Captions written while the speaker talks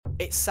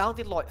it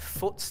sounded like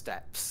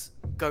footsteps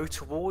go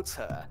towards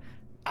her,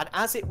 and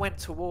as it went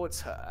towards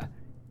her,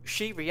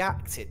 she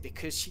reacted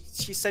because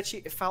she said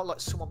it felt like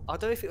someone, I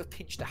don't know if it was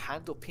pinched her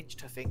hand or pinched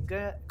her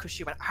finger, because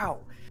she went, ow.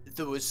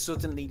 There was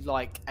suddenly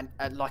like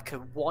a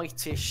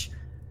whitish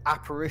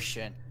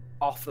apparition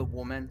off a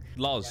woman.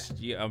 Lozz,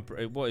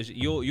 what is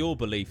your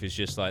belief is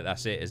just like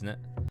that's it, isn't it?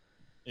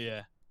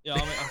 Yeah.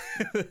 I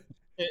mean,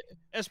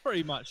 it's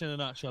pretty much in a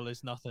nutshell.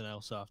 There's nothing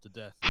else after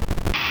death.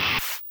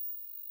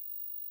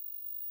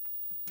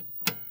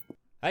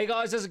 Hey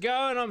guys, how's it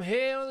going? I'm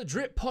here on the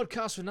Drip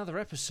Podcast for another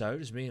episode.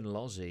 It's me and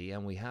Lozzy,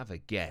 and we have a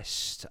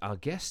guest. Our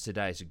guest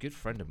today is a good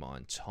friend of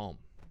mine, Tom.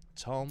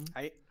 Tom,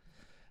 Hey,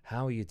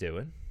 how are you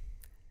doing?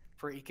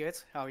 pretty good.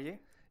 How are you?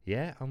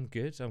 Yeah, I'm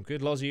good.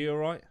 Lozzy, you all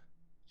right?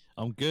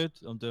 I'm good.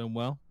 I'm doing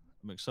well.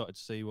 I'm excited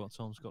to see what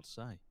Tom's got to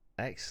say.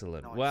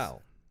 Excellent. Nice.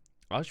 Well,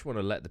 I just want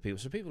to let the people...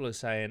 So people are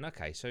saying,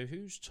 okay, so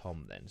who's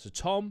Tom then? So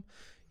Tom,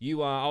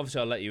 you are...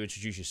 Obviously, I'll let you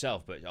introduce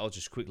yourself, but I'll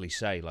just quickly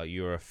say, like,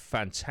 you're a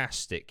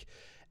fantastic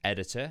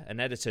editor, an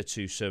editor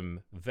to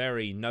some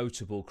very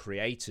notable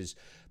creators.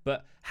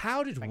 But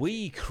how did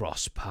we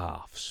cross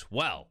paths?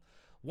 Well,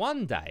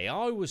 one day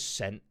I was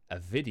sent a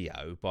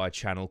video by a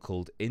channel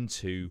called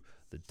Into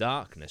the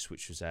Darkness,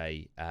 which was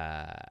a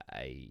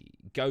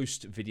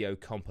ghost video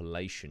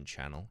compilation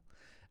channel,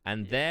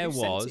 and there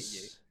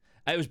was...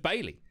 It was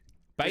Bailey.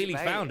 Bailey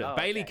found it. Oh,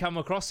 Bailey okay. come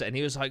across it, and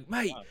he was like,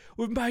 "Mate,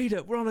 we've made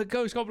it. We're on a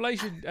ghost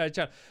compilation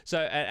channel." So,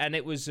 and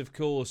it was, of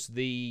course,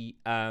 the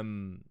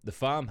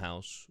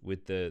farmhouse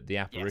with the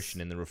apparition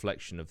Yes. in the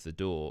reflection of the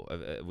door,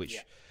 which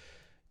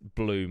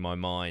blew my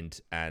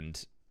mind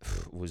and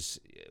was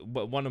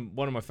one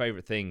of my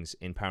favorite things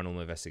in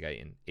paranormal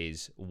investigating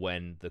is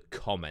when the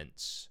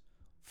comments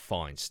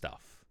find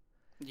stuff.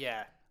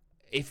 Yeah.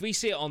 If we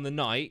see it on the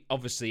night,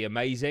 obviously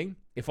amazing.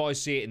 If I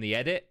see it in the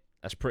edit,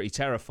 that's pretty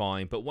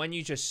terrifying. But when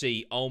you just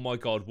see, oh my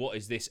God, what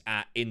is this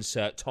at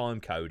insert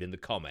time code in the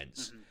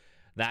comments?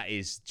 That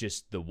is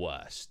just the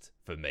worst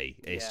for me.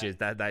 It's just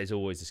that is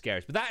always the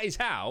scariest. But that is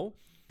how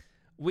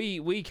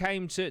we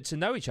came to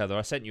know each other.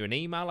 I sent you an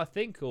email, I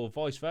think, or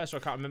vice versa. I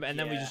can't remember. And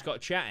then we just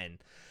got chatting.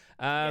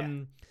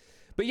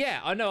 But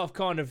yeah, I know I've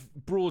kind of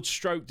broad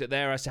stroked it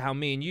there as to how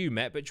me and you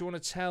met. But do you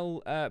want to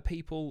tell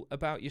people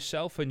about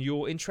yourself and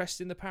your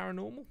interest in the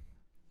paranormal?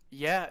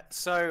 Yeah,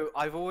 so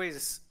I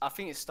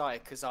think it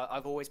started because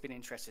I've always been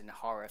interested in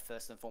horror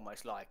first and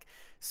foremost, like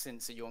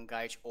since a young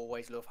age,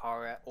 always loved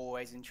horror,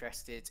 always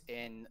interested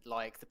in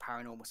like the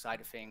paranormal side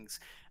of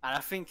things. And I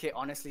think it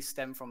honestly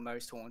stemmed from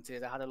Most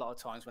Haunted. I had a lot of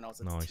times when I was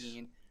a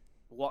teen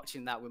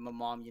watching that with my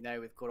mom,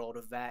 with good old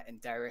Yvette and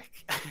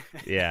Derek.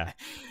 Yeah.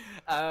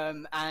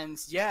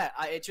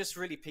 It just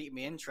really piqued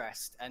my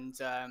interest. And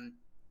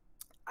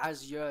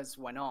as years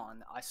went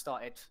on, I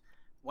started...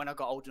 When I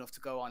got old enough to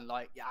go on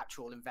like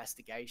actual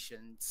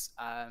investigations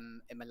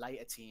in my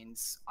later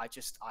teens, I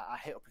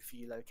hit up a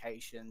few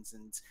locations,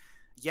 and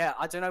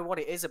I don't know what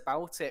it is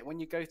about it. When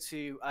you go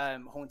to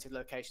haunted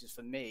locations,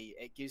 for me,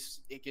 it gives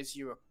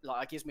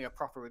me a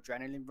proper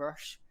adrenaline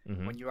rush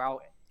when you're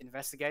out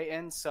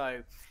investigating.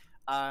 So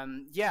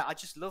I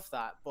just love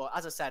that. But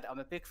as I said, I'm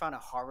a big fan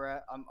of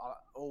horror. I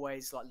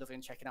always like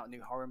loving checking out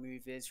new horror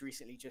movies.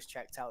 Recently just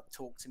checked out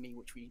Talk to Me,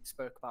 which we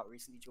spoke about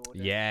recently,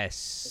 Jordan.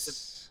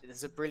 Yes.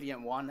 It's a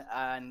brilliant one,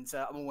 and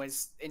I'm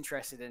always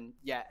interested in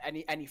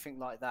anything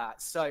like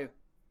that. So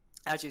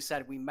as you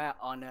said, we met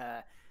on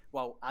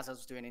as I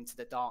was doing Into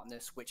the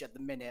Darkness, which at the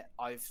minute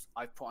I've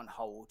put on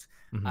hold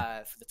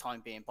for the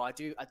time being.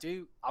 But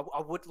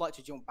I would like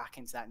to jump back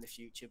into that in the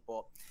future.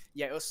 But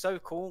yeah, it was so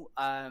cool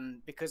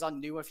because I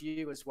knew of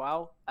you as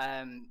well.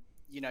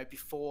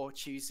 Before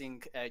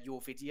choosing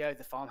your video,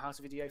 the Farmhouse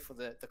video for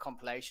the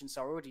compilation,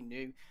 so I already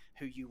knew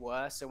who you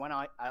were. So when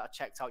I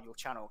checked out your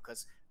channel,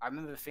 because I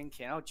remember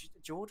thinking,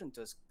 Jordan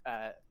does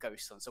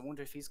ghost hunts. I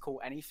wonder if he's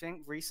caught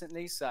anything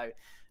recently. So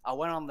I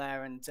went on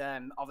there and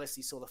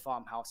obviously saw the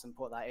Farmhouse and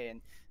put that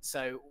in.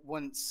 So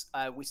once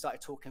we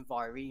started talking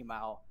via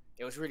email,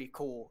 it was really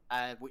cool,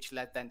 which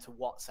led then to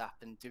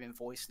WhatsApp and doing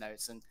voice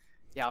notes. And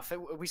yeah, I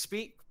think we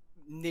speak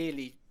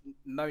nearly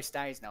most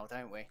days now,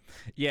 don't we?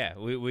 Yeah,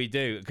 we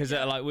do, because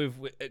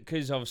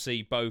because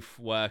obviously both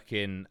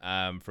working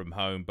from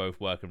home, both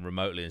working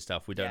remotely and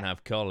stuff, we don't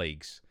have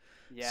colleagues.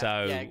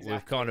 Exactly.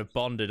 We've kind of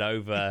bonded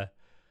over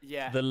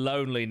the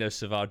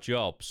loneliness of our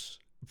jobs,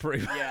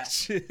 pretty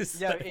much.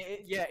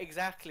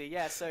 Exactly.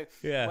 Yeah. So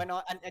when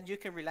and you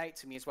can relate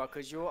to me as well,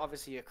 because you're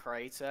obviously a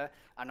creator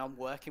and I'm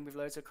working with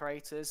loads of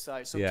creators.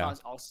 So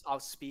sometimes I'll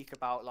speak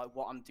about like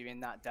what I'm doing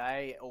that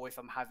day, or if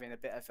I'm having a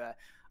bit of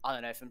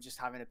if I'm just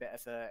having a bit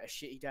of a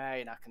shitty day,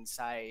 and I can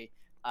say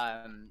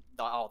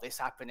this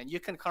happened, and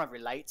you can kind of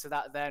relate to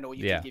that then, or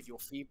you can give your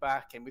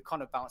feedback, and we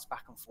kind of bounce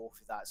back and forth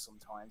with that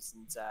sometimes.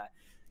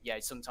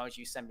 And sometimes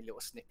you send me little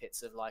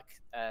snippets of like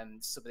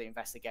some of the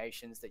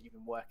investigations that you've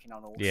been working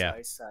on also.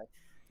 So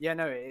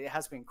it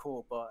has been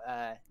cool.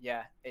 But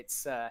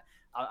it's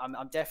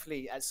I'm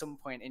definitely at some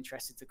point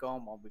interested to go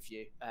on one with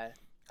you.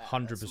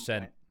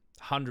 100%.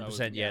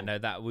 100%. Yeah, no,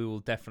 that we will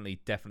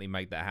definitely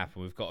make that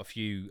happen. We've got a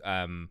few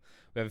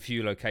we have a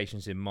few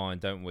locations in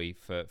mind, don't we,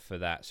 for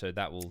that? So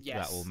that will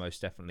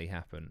most definitely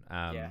happen.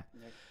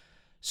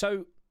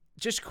 So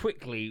just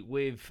quickly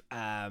with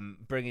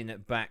bringing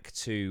it back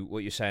to what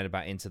you're saying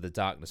about Into the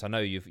Darkness. I know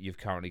you've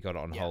currently got it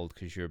on hold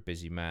because you're a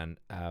busy man.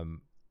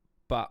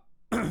 But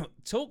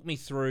talk me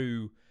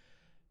through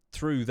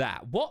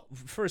that. What,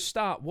 for a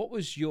start, what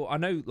was your? I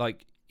know,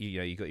 like,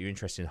 you got your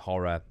interest in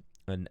horror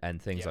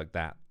and things like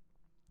that.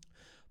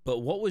 But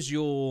what was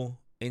your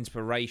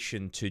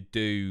inspiration to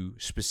do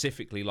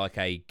specifically like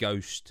a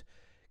ghost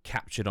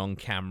captured on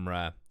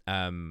camera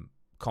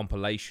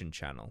compilation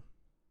channel?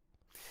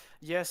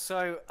 Yeah,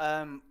 so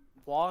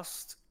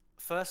whilst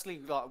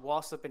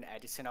I've been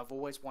editing, I've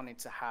always wanted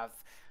to have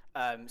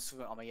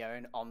something on my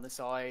own on the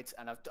side,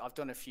 and I've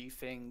done a few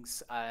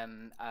things.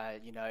 I've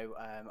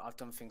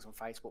done things on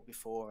Facebook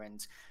before,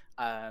 and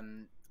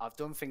I've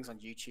done things on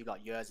YouTube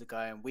like years ago,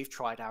 and we've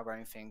tried our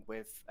own thing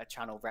with a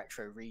channel,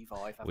 Retro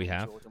Revive. We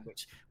have, Jordan,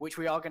 which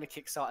we are going to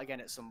kickstart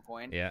again at some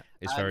point. Yeah,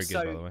 it's very good,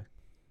 by the way.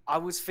 I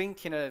was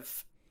thinking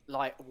of,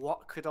 like,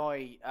 what could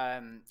I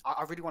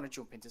really want to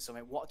jump into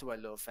something. What do I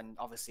love? And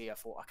obviously I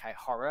thought, okay,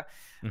 horror.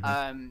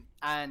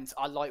 And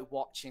I like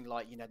watching,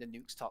 like, the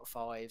Nukes Top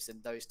 5s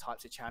and those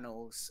types of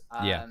channels.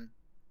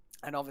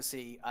 And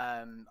obviously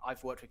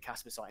I've worked with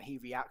Caspersight, and he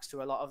reacts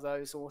to a lot of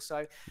those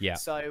also. Yeah.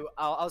 So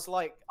I was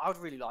like, I would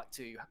really like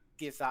to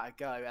give that a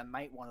go and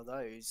make one of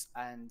those.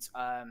 And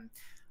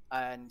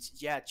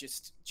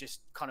just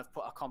kind of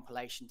put a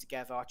compilation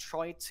together. I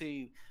tried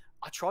to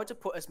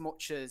put as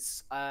much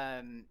as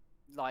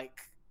like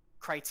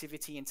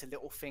creativity into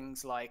little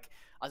things, like,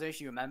 I don't know if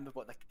you remember,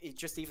 but like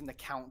just even the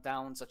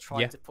countdowns, I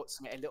tried to put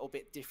something a little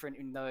bit different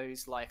in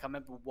those. Like, I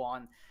remember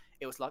one,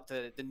 it was like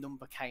the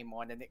number came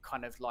on, and it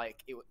kind of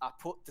like I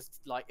put this,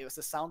 like, it was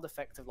the sound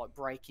effect of like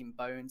breaking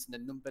bones, and the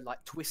number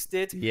like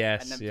twisted,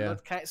 and then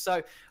blood came.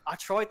 So I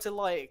tried to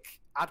like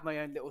add my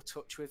own little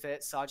touch with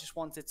it. So I just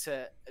wanted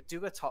to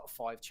do a top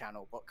 5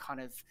 channel, but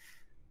kind of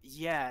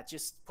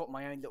just put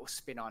my own little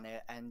spin on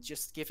it and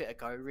just give it a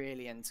go,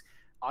 really. And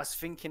I was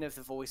thinking of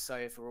the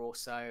voiceover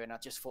also, and I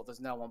just thought there's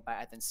no one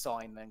better than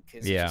Simon,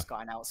 because he's just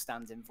got an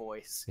outstanding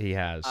voice. He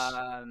has.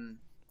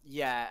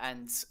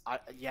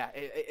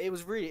 It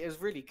was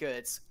really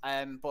good.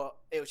 But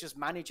it was just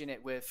managing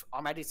it with,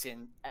 I'm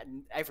editing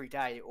every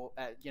day, or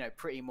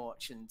pretty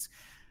much, and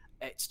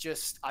it's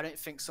just, I don't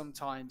think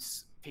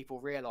sometimes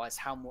people realize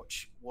how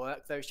much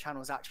work those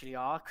channels actually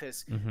are,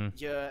 because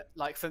you're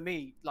like, for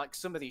me, like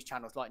some of these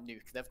channels like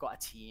Nuke, they've got a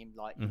team,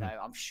 like,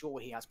 I'm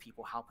sure he has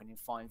people helping him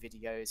find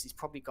videos. He's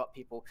probably got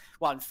people,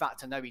 well, in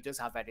fact, I know he does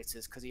have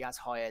editors, because he has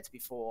hired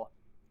before,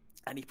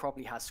 and he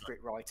probably has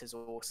script writers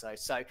also.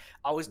 So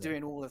I was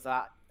doing all of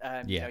that.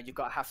 You're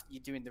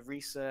doing the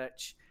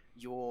research,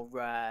 you're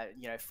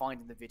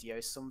finding the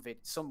videos. Some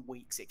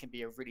weeks it can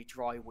be a really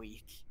dry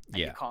week, and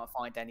you can't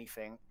find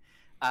anything.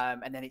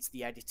 And then it's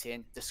the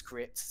editing, the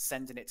script,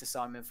 sending it to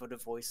Simon for the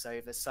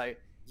voiceover. So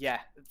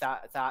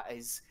that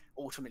is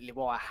ultimately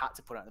why I had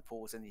to put it on the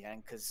pause in the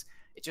end, because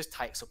it just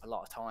takes up a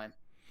lot of time.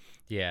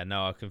 Yeah,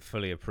 no, I can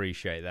fully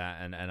appreciate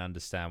that and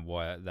understand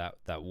why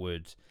that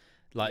would,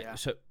 like,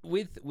 so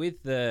with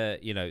the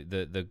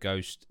the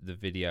ghost, the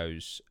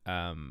videos,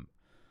 are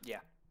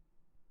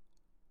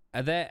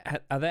there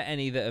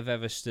any that have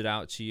ever stood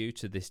out to you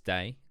to this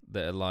day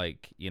that are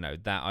like,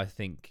 that I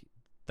think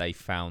they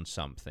found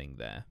something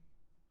there?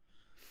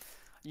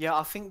 Yeah,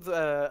 I think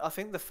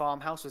the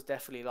Farmhouse was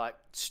definitely like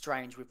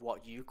strange with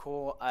what you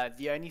call.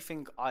 The only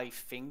thing I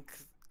think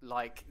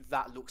like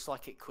that looks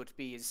like it could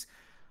be is,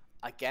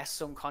 I guess,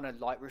 some kind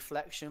of light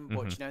reflection,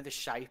 but the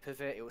shape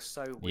of it, it was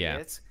so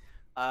weird.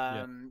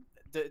 There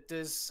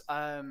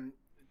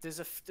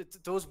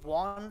was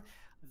one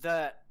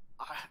that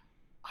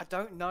I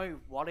don't know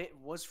what it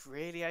was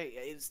really.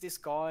 It's this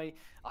guy,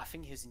 I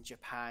think he was in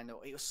Japan,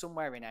 or he was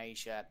somewhere in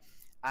Asia.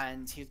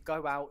 And he'd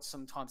go out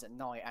sometimes at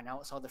night, and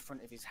outside the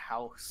front of his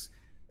house,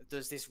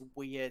 there's this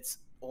weird,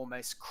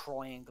 almost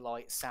crying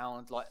like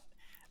sound. Like,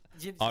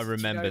 I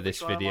remember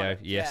this video.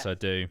 Yes, I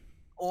do.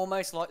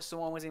 Almost like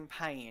someone was in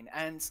pain,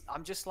 and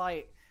I'm just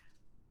like,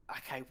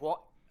 okay,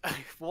 what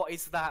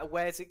is that?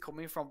 Where's it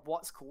coming from?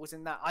 What's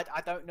causing that?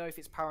 I don't know if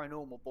it's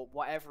paranormal, but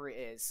whatever it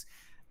is,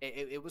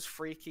 it was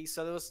freaky.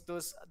 So there was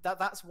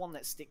that's one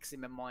that sticks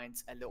in my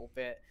mind a little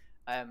bit,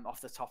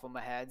 off the top of my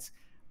head.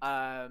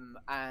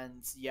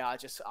 And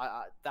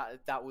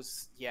that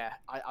was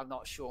I'm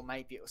not sure,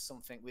 maybe it was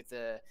something with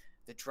the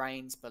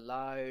drains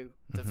below,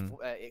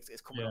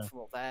 it's coming up from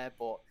up there,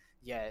 but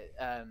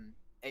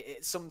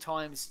it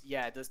sometimes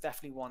there's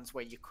definitely ones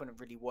where you couldn't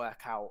really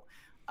work out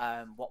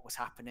what was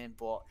happening,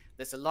 but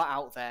there's a lot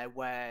out there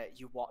where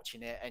you're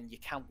watching it and you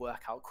can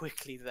work out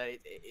quickly that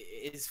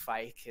it is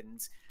fake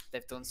and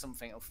they've done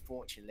something,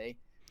 unfortunately.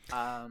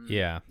 Do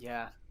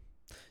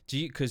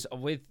you, because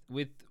with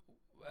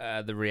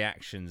the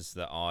reactions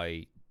that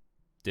I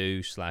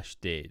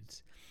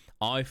do/did,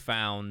 I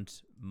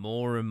found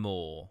more and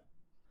more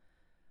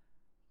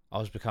I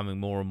was becoming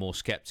more and more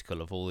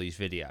skeptical of all these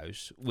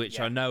videos, which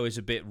Yeah. I know is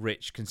a bit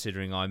rich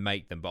considering I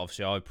make them, but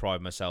obviously I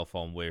pride myself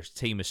on we're a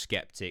team of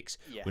skeptics.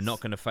 Yes. We're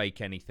not going to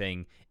fake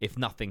anything. If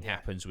nothing Yeah.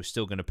 happens, we're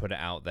still going to put it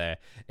out there,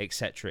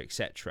 etc.,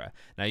 etc.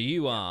 Now,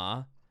 you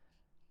are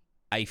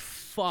a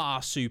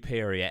far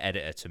superior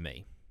editor to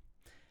me.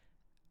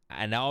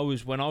 And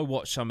when I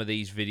watch some of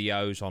these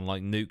videos on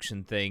like nukes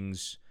and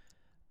things,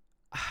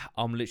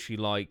 I'm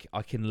literally like,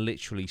 I can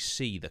literally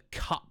see the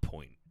cut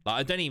point. Like,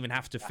 I don't even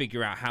have to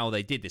figure out how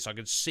they did this. I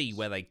can see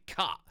where they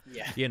cut,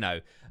 you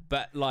know.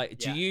 But, like,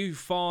 do you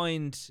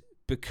find,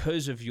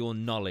 because of your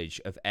knowledge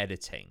of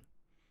editing,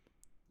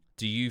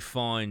 do you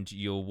find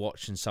you're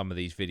watching some of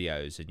these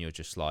videos and you're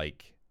just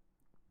like,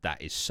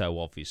 that is so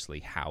obviously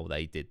how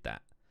they did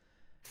that?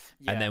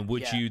 And then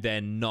would you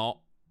then not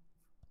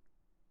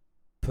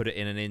put it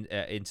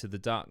into the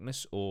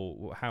darkness,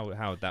 or how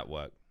would that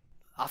work?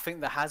 I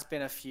think there has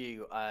been a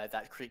few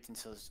that creeped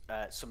into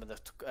some of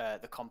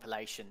the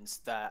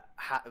compilations that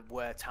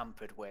were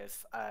tampered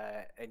with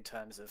in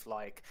terms of,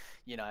 like,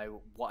 you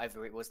know,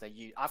 whatever it was they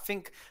used. I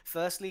think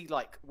firstly,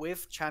 like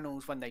with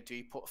channels when they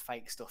do put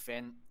fake stuff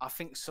in, I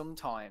think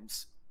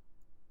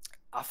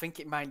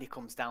it mainly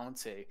comes down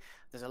to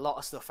there's a lot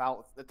of stuff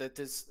out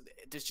there's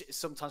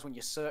sometimes when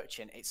you're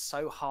searching, it's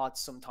so hard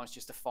sometimes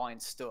just to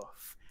find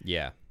stuff.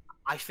 Yeah.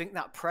 I think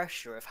that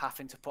pressure of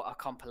having to put a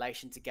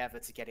compilation together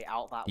to get it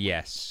out that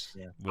yes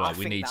week, right,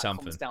 we need that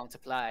something comes down to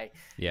play.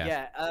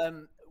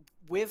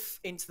 With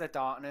Into the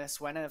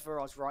Darkness, whenever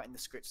I was writing the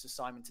scripts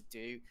assignment to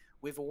do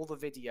with all the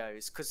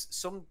videos, because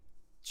some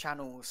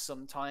channels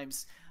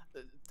sometimes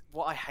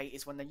what I hate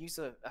is when they use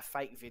a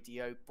fake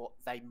video but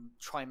they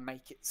try and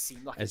make it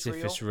seem like as it's if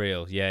real. it's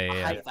real.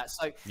 I hate that.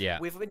 So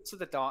with Into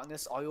the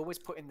Darkness, I always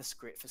put in the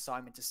script for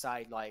Simon to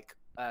say, like,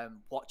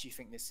 what do you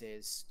think this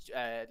is?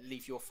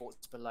 Leave your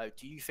thoughts below.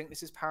 Do you think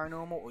this is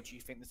paranormal, or do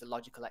you think there's a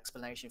logical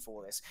explanation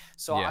for this?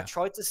 So I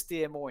tried to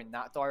steer more in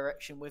that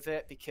direction with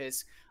it,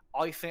 because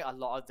I think a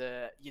lot of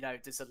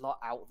there's a lot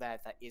out there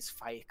that is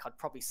fake. I'd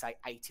probably say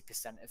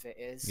 80% of it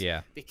is.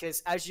 Yeah.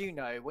 Because as you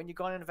know, when you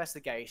go on an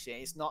investigation,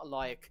 it's not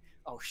like,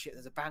 oh shit,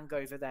 there's a bang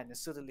over there, and then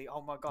suddenly,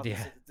 oh my god,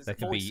 there's a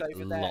voice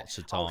over there. Lots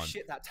of time. Oh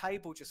shit, that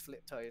table just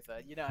flipped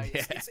over. You know,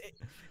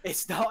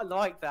 it's not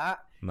like that.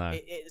 No.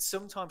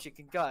 Sometimes you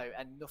can go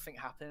and nothing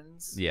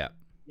happens. Yeah.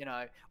 You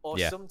know, or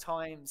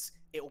sometimes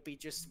it will be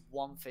just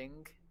one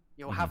thing.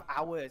 You'll have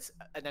hours,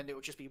 and then it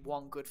will just be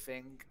one good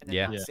thing, and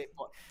then that's it.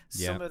 But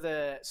some of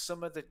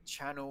the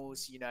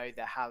channels, you know,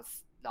 they have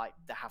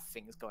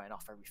things going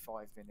off every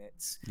 5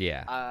 minutes.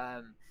 Yeah.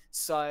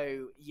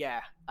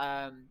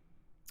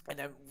 And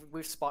then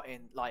with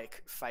spotting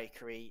like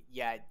fakery,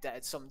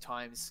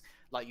 sometimes,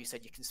 like you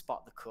said, you can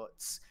spot the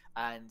cuts.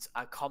 And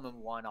a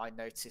common one I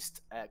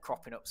noticed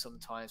cropping up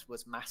sometimes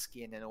was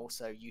masking and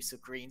also use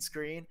of green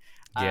screen.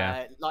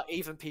 Like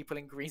even people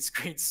in green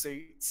screen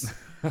suits,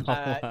 you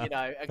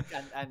know,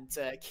 and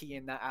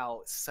keying that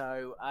out.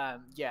 So I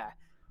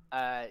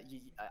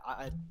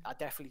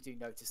definitely do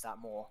notice that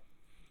more.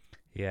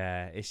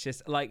 Yeah, it's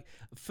just like,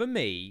 for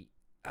me,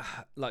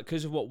 like,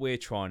 because of what we're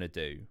trying to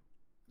do,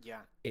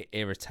 it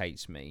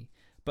irritates me.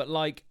 But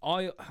like,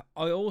 I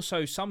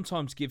also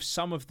sometimes give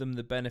some of them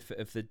the benefit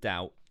of the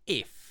doubt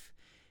if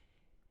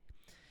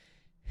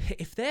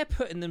they're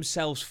putting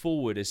themselves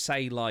forward as,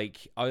 say,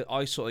 like,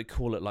 I sort of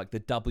call it like the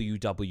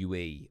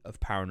WWE of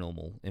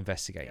paranormal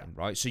investigating,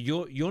 right? So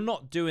you're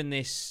not doing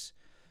this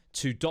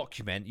to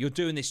document, you're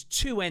doing this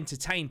to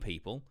entertain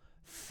people.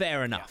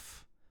 Fair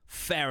enough.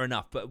 Fair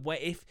enough. But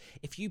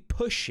if you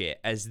push it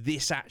as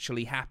this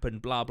actually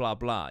happened, blah blah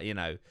blah, you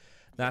know,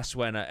 that's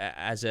when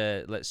as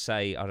a, let's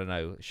say, I don't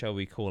know, shall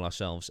we call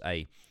ourselves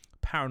a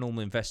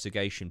paranormal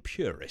investigation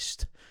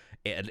purist,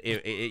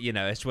 you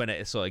know, it's when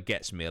it sort of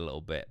gets me a little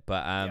bit.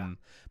 But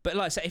but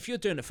like I say, if you're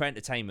doing it for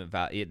entertainment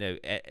value, you know,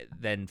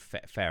 then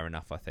fair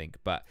enough, I think.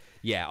 But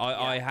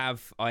I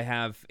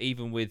have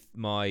even with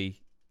my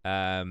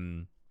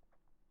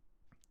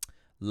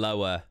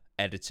lower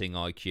editing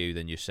IQ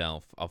than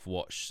yourself, I've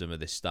watched some of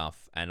this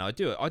stuff, and I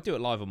do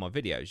it live on my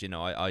videos. You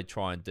know, I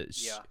try and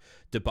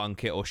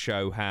debunk it or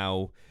show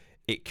how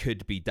it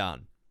could be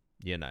done.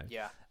 You know.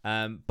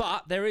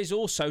 But there is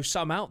also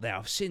some out there.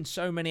 I've seen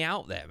so many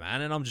out there, man,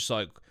 and I'm just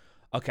like,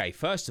 okay,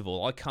 first of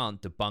all, I can't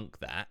debunk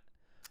that.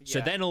 So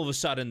then all of a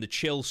sudden the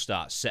chill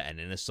starts setting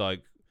in. It's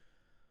like,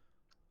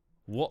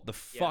 what the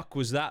fuck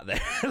was that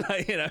there?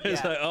 Like, you know,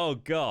 it's like, oh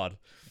god.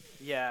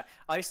 Yeah,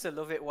 I used to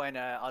love it when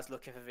I was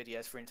looking for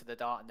videos for Into the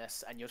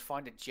Darkness, and you'd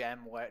find a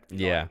gem where it'd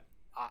be like,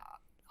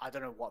 I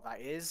don't know what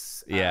that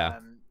is. You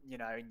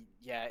know,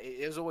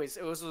 it was always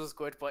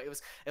good, but it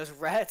was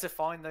rare to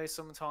find those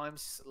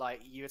sometimes.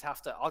 Like, you'd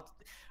have to. I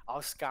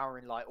was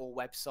scouring like all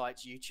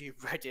websites, YouTube,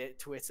 Reddit,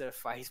 Twitter,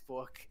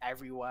 Facebook,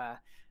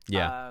 everywhere.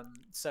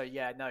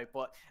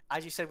 But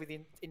as you said, with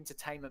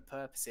entertainment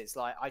purposes,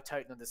 like, I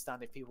totally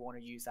understand if people want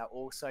to use that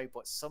also,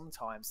 but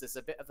sometimes there's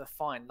a bit of a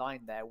fine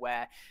line there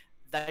where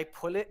they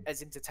pull it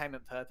as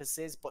entertainment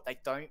purposes, but they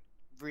don't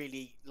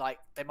really, like,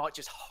 they might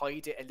just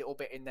hide it a little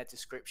bit in their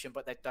description,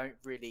 but they don't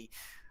really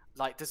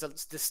like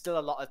there's still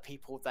a lot of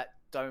people that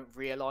don't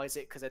realize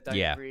it because they don't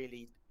Yeah.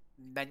 really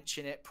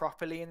mention it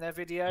properly in their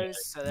videos.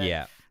 So then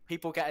Yeah.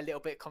 people get a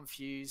little bit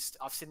confused.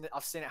 I've seen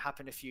it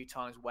happen a few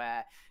times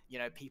where, you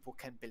know, people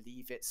can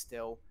believe it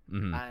still,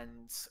 Mhm.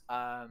 and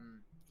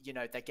you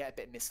know, they get a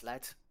bit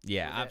misled.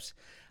 Yeah,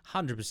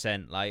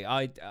 100%.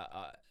 Like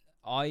so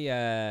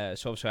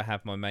obviously I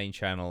have my main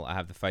channel, I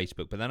have the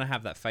Facebook, but then I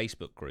have that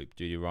Facebook group,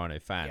 Duty Rhino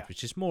Fans, Yeah.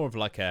 which is more of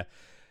like a.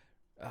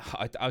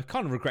 I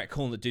kind of regret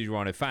calling it Duty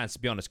Rhino Fans, to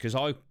be honest, because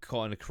I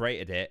kind of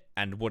created it,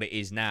 and what it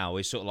is now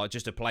is sort of like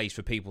just a place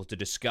for people to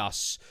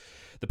discuss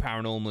the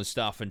paranormal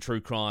stuff and true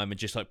crime, and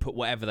just like put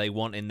whatever they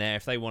want in there.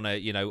 If they want to,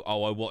 you know,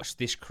 oh, I watched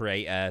this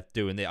creator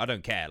doing this, I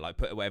don't care. Like,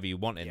 put whatever you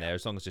want in there,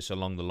 as long as it's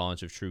along the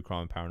lines of true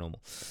crime and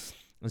paranormal.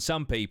 And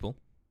some people,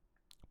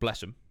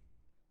 bless them,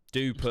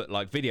 do put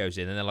like videos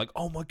in, and they're like,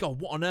 oh my god,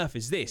 what on earth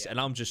is this?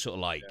 And I'm just sort of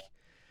like,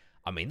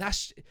 I mean,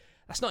 that's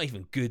not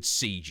even good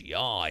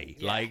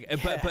CGI.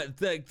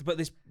 But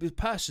this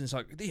person's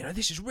like, you know,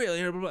 this is real.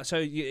 You know, blah, blah. So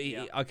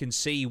I can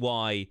see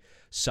why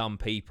some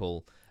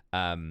people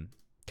can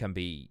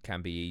be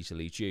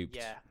easily duped.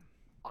 Yeah.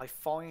 I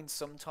find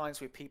sometimes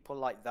with people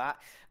like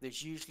that,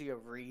 there's usually a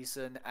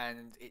reason,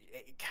 and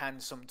it can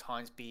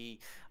sometimes be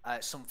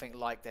something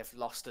like they've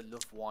lost a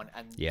loved one,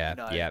 and you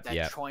know,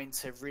 they're trying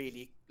to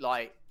really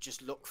like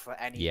just look for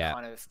any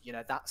kind of, you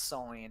know, that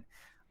sign.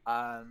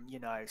 You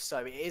know,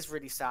 so it is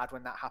really sad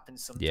when that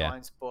happens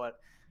sometimes, but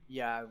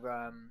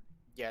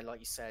like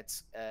you said,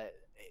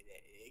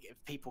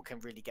 people can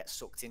really get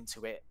sucked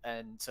into it,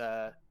 and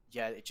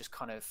it just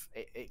kind of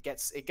it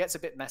gets a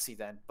bit messy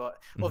then.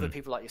 But other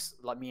people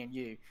like me and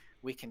you,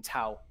 we can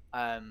tell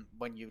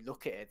when you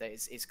look at it that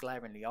it's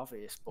glaringly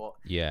obvious. But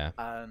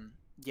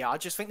I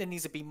just think there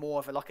needs to be more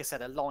of a, like I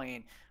said, a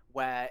line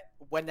where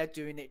when they're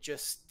doing it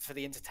just for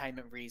the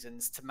entertainment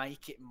reasons, to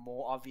make it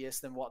more obvious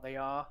than what they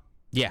are.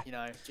 Yeah. You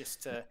know,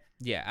 just to...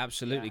 Yeah,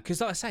 absolutely.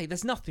 Because like I say,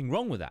 there's nothing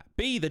wrong with that.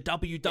 Be the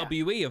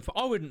WWE of...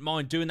 I wouldn't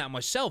mind doing that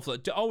myself.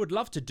 Like, I would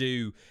love to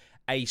do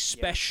a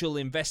special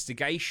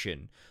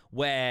investigation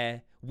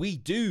where we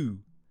do,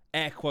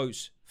 air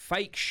quotes,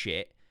 fake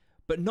shit,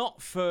 but not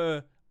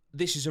for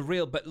this is a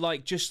real... But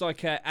like just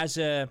like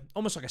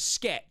almost like a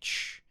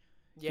sketch.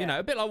 Yeah. You know,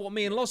 a bit like what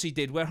me and Lozzy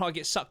did where I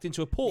get sucked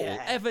into a portal.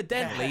 Yeah.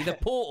 Evidently, the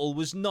portal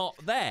was not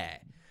there.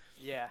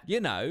 Yeah. You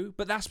know,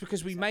 but that's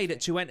because we made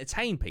it to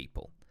entertain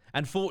people.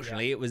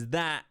 Unfortunately, it was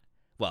that,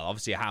 well,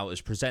 obviously how it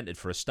was presented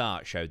for a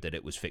start showed that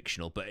it was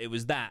fictional, but it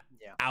was that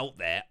out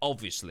there.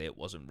 Obviously, it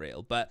wasn't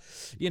real. But,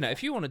 you know,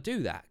 if you want to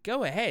do that,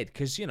 go ahead,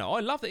 because, you know,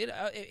 I love it.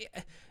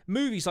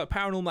 Movies like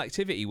Paranormal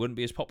Activity wouldn't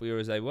be as popular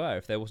as they were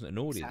if there wasn't an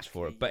audience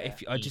for it.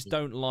 But I just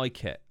don't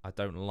like it. I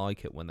don't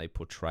like it when they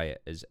portray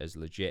it as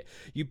legit.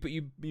 You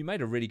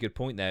made a really good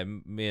point there.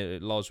 Me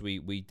and Lozz,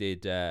 we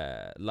did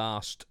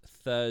last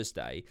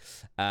Thursday,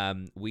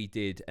 we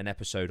did an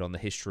episode on the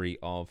history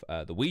of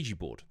the Ouija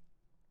board.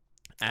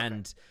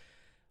 And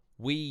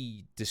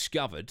we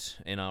discovered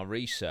in our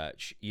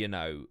research, you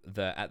know,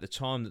 that at the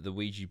time that the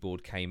Ouija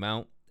board came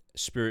out,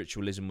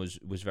 spiritualism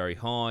was very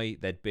high.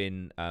 There'd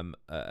been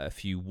a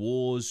few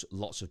wars.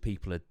 Lots of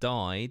people had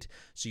died.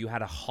 So you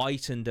had a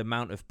heightened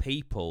amount of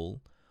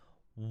people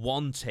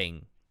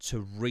wanting to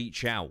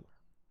reach out.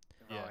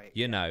 Right,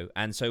 you know,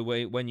 and so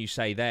when you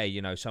say there,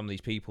 you know, some of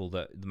these people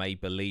that may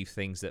believe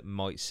things that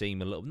might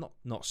seem a little,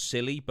 not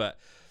silly, but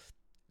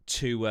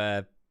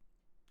to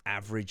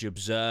average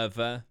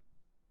observer,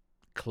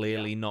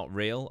 clearly not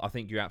real. I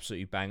think you're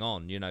absolutely bang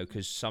on, you know,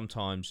 because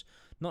sometimes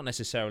not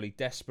necessarily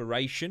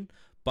desperation,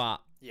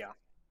 but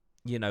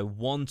you know,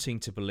 wanting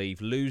to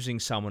believe, losing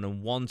someone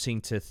and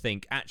wanting to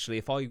think, actually,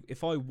 if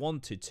I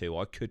wanted to,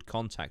 I could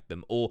contact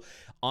them, or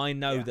I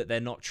know that they're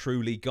not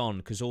truly gone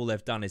because all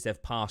they've done is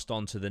they've passed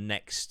on to the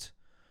next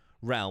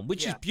realm,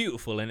 which is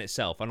beautiful in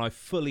itself, and I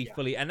fully,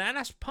 and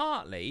that's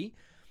partly,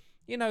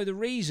 you know, the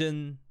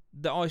reason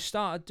that I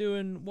started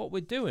doing what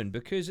we're doing,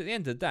 because at the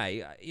end of the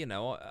day, you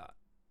know,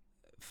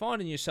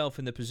 finding yourself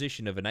in the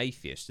position of an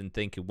atheist and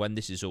thinking when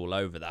this is all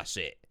over, that's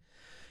it.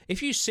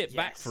 If you sit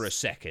back for a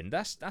second,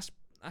 that's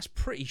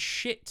pretty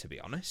shit, to be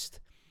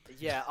honest.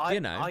 Yeah,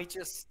 I'm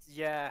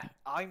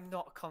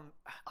not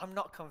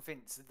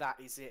convinced that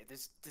is it.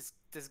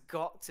 There's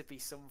got to be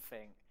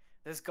something.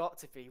 There's got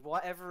to be,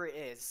 whatever it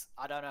is.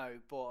 I don't know,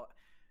 but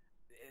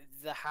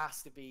there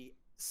has to be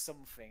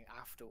something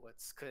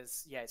afterwards,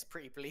 because it's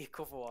pretty bleak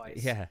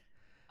otherwise.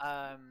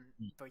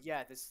 But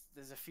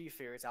there's a few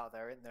theories out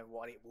there, isn't there,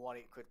 what it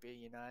could be,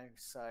 you know?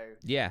 So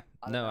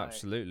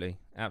absolutely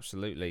it's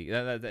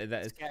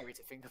scary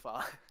to think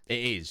about. It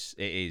is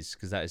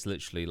because that is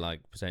literally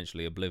like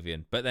potentially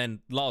oblivion. But then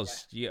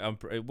Lozz,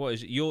 what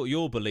is it?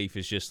 Your belief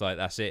is just like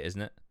that's it,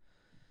 isn't it?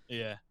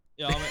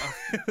 I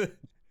mean,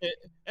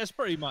 it's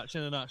pretty much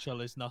in a nutshell.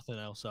 There's nothing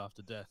else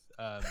after death,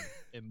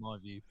 in my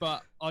view.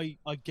 But I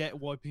get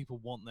why people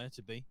want there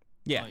to be.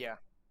 The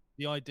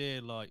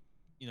idea, like,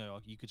 you know,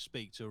 you could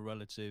speak to a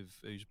relative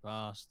who's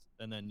passed,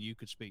 and then you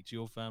could speak to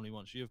your family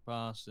once you've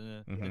passed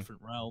in a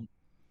different realm.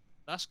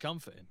 That's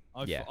comforting.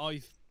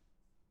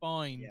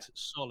 find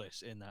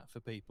solace in that for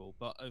people,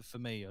 but for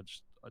me, I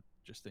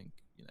just think,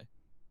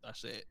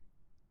 that's it.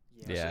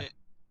 Yeah. That's it.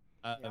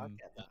 I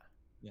get that.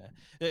 Yeah.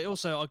 It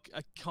also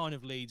it kind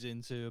of leads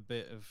into a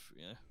bit of,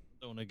 I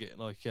don't want to get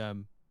like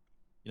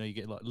you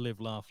get like live,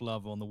 laugh,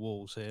 love on the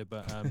walls here,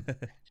 but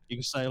you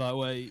can say like,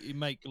 well, you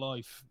make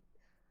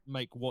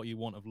what you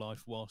want of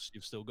life whilst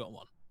you've still got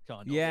one,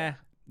 kind of. Yeah,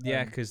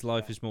 because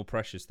life is more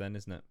precious then,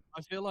 isn't it?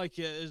 I feel like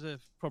there's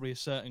probably a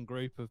certain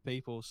group of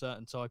people,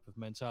 certain type of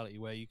mentality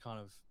where you kind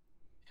of,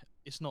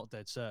 it's not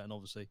dead certain,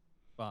 obviously,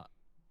 but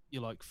you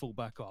like fall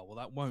back. Oh, well,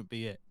 that won't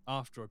be it.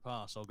 After I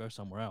pass, I'll go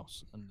somewhere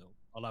else, and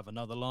I'll have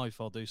another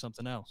life. I'll do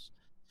something else.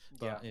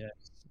 But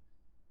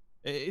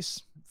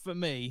it's for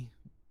me.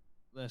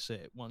 That's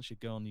it. Once you're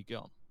gone, you're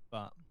gone.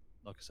 But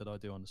like I said, I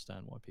do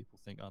understand why people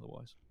think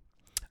otherwise.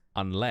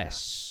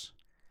 Unless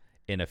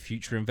in a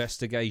future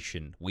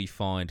investigation we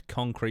find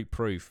concrete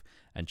proof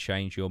and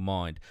change your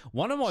mind.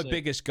 One of my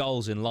biggest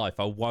goals in life,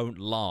 I won't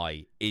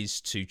lie,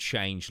 is to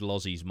change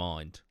Lozzie's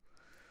mind.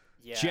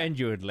 Yeah.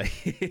 Genuinely,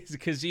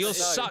 because you're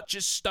such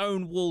a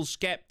stonewall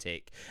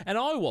skeptic, and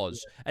I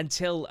was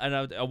until,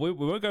 and we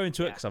won't go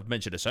into it because I've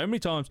mentioned it so many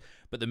times,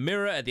 but the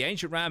mirror at the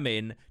Ancient Ram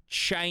Inn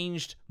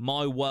changed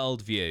my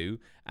worldview,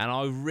 and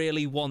I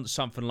really want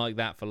something like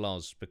that for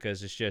Lozz,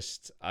 because it's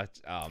just,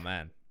 oh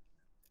man.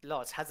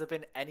 Lozz, has there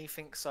been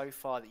anything so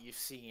far that you've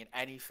seen,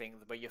 anything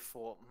where you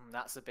thought,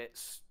 that's a bit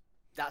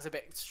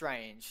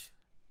strange?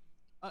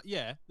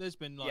 Yeah, there's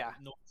been like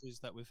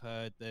noises that we've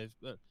heard.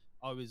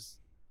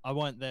 I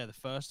went there the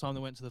first time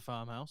they went to the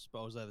farmhouse,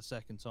 but I was there the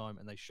second time,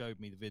 and they showed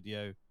me the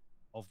video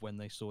of when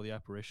they saw the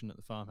apparition at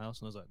the farmhouse,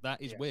 and I was like,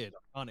 that is weird.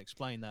 I can't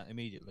explain that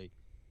immediately,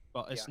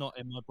 but it's not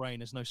in my brain.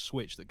 There's no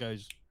switch that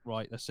goes,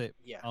 right, that's it.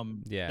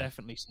 I'm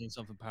definitely seeing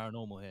something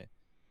paranormal here.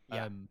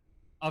 Yeah.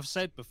 I've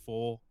said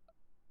before,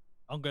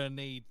 I'm going to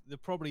need,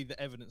 the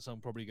evidence I'm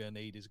probably going to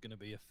need is going to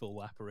be a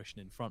full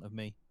apparition in front of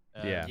me.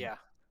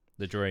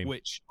 The dream,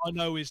 which I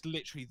know is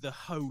literally the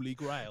holy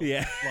grail.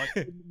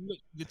 Like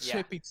the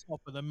tippy top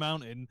of the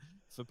mountain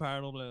for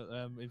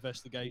paranormal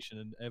investigation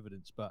and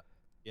evidence. But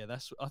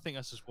I think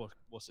that's just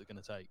what's it going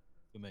to take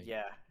for me. You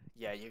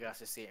have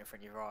to see it in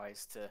front of your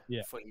eyes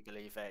to fully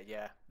believe it.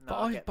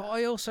 But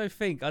I also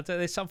think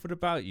there's something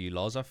about you,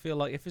 Lozz. I feel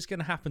like if it's going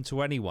to happen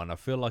to anyone, I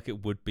feel like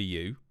it would be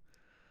you.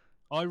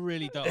 I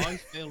really don't. I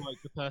feel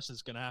like the person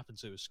it's going to happen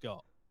to is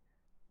Scott.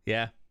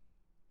 Yeah.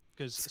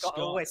 Because Scott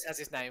always has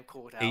his name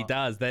called out. He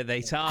does.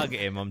 They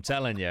target him. I'm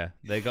telling you,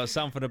 they got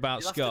something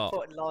about Scott.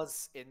 You'll have to put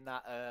Lozz in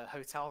that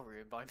hotel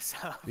room by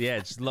himself. Yeah,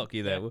 just lock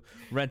you there. We'll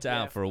rent it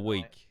out for a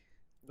week.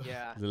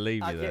 Yeah, to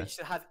leave you there. You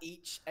should have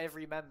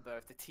every member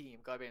of the team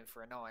go in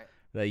for a night.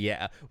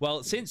 Yeah.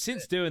 Well,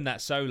 since doing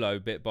that solo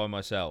bit by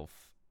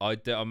myself, I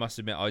must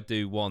admit I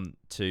do want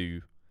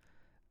to.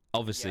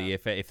 Obviously,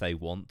 if they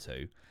want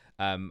to,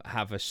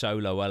 have a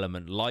solo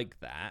element like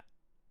that,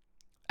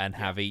 and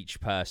have each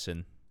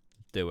person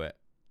do it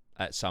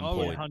at some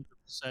point.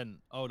 100%.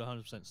 I would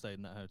 100% stay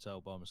in that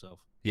hotel by myself.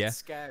 Yeah, it's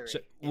scary. It's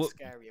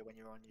scarier when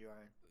you're on your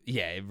own.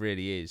 Yeah, it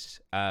really is.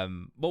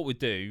 What we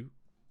do,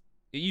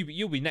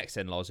 you'll be next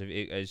then, Lozz,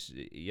 as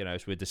you know,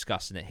 as we're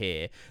discussing it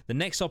here. The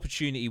next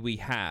opportunity we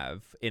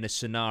have in a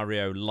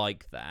scenario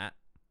like that,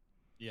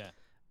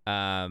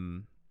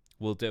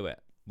 we'll do it.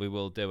 We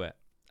will do it.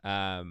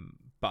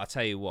 But I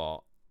tell you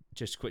what,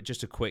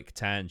 just a quick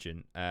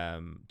tangent.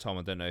 Tom,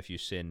 I don't know if you've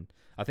seen.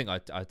 I think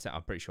I'm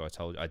pretty sure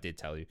I did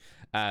tell you.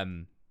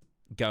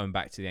 Going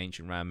back to the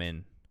Ancient Ram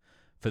Inn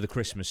for the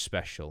Christmas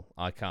special.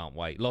 I can't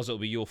wait. Lozz, it'll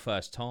be your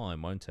first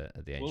time, won't it,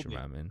 at the Ancient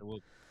Ram Inn?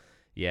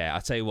 Yeah, I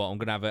tell you what, I'm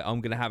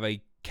gonna have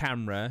a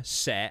camera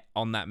set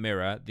on that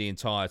mirror the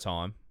entire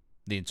time,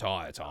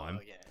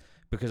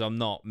 because I'm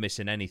not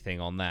missing anything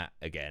on that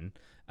again.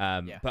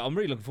 But I'm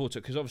really looking forward to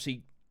it, because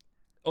obviously,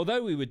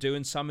 although we were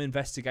doing some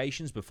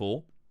investigations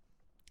before,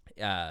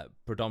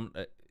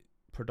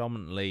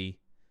 predominantly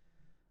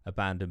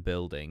abandoned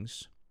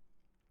buildings,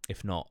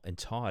 if not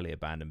entirely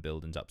abandoned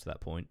buildings up to that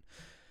point.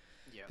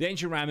 The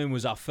Ancient Ram Inn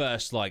was our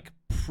first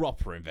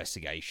proper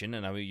investigation,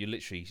 and I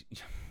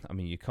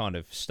mean you're kind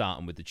of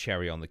starting with the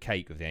cherry on the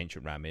cake with the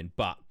Ancient Ram Inn,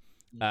 but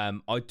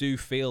I do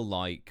feel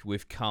like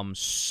we've come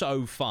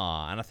so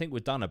far, and I think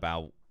we've done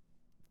about,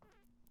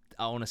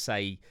 I want to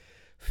say,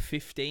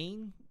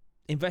 15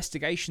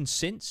 investigations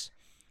since.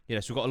 So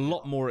we've got a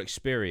lot more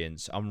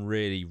experience. I'm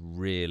really,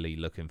 really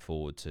looking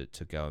forward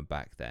to going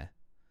back there.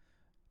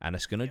 And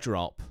it's going to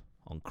drop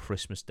on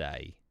Christmas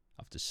Day,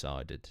 I've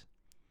decided.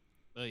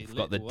 We've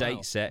got the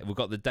date set. We've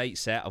got the date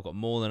set. I've got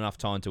more than enough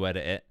time to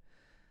edit it.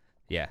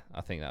 Yeah,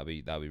 I think that'd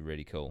be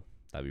really cool.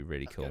 That'd be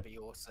really cool. That'd be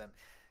awesome.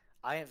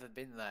 I haven't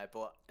been there,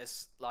 but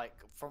it's like,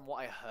 from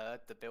what I heard,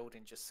 the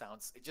building just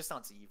sounds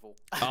evil.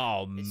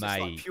 Oh, it's mate.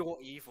 Just like pure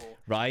evil.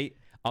 Right?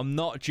 I'm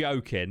not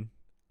joking.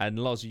 And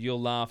Lozz,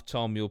 you'll laugh.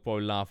 Tom, you'll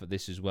probably laugh at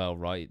this as well,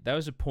 right? There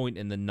was a point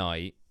in the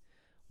night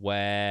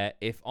where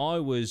if I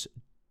was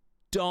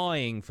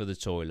dying for the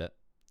toilet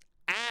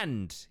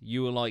and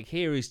you were like,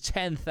 here is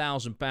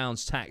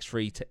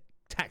 £10,000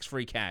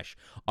 tax-free cash,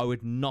 I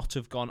would not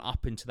have gone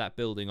up into that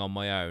building on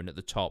my own at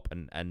the top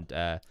and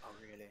oh,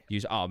 really?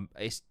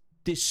 It's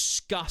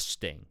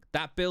disgusting.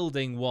 That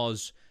building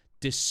was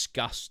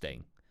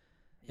disgusting.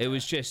 Yeah.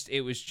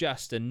 It was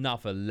just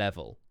another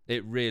level.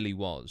 It really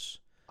was.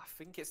 I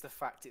think it's the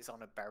fact it's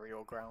on a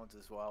burial ground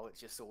as well. It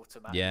just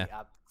automatically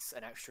adds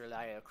an extra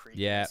layer of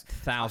creepiness. Yeah,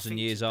 1,000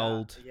 years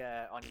old.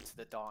 Yeah, on Into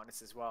the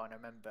Darkness as well. And I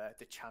remember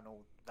the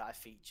channel that I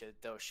featured,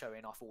 they were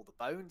showing off all the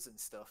bones and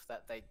stuff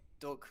that they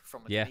dug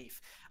from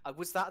underneath.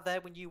 Was that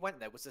there when you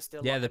went there? Was there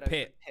still the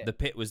pit? The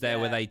pit was there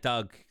where they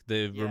dug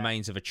the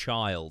remains of a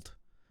child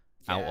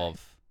out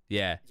of.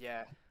 Yeah.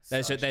 Yeah.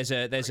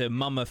 There's a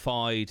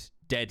mummified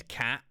dead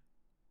cat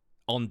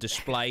on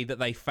display that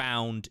they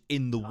found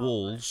in the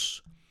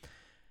walls.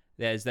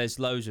 There's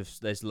loads of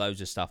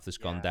stuff that's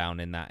gone down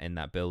in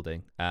that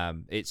building.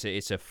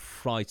 It's a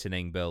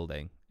frightening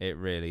building. It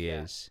really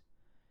is.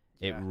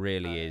 It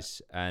really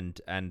is.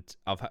 And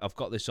I've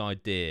got this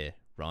idea,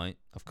 right?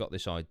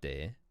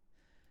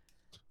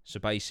 So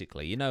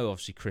basically,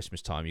 obviously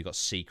Christmas time, you've got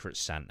Secret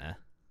Santa.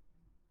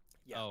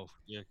 Yeah. Oh,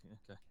 yeah.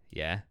 Okay.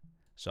 Yeah.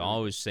 So I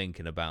was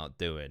thinking about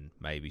doing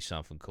maybe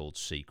something called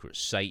Secret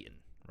Satan,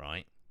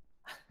 right?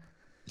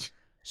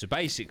 So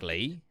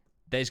basically,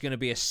 there's going to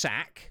be a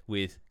sack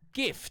with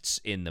gifts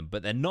in them,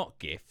 but they're not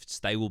gifts.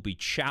 They will be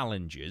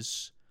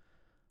challenges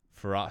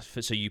for us.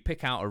 So you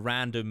pick out a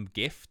random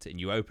gift and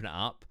you open it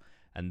up,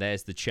 and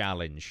there's the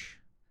challenge.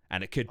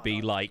 And it could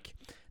be like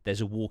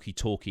there's a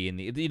walkie-talkie in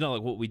the,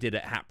 like what we did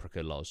at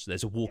Haprica, Lozz.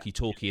 There's a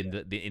walkie-talkie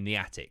in the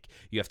attic.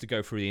 You have to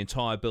go through the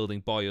entire building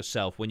by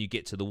yourself. When you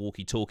get to the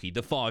walkie-talkie,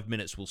 the 5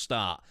 minutes will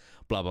start.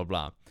 Blah blah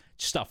blah,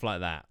 stuff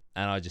like that.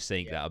 And I just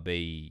think that would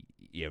be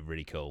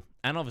really cool.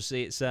 And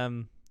obviously it's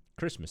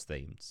Christmas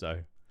themed,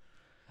 so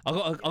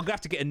I'll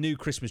have to get a new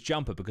Christmas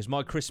jumper, because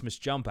my Christmas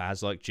jumper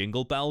has like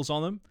jingle bells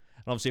on them.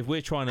 And obviously if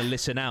we're trying to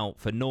listen out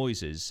for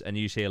noises and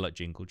you hear like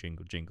jingle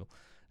jingle jingle,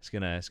 it's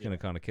gonna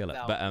kind of kill it.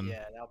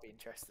 That'll be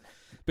interesting.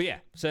 But yeah,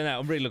 so no,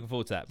 I'm really looking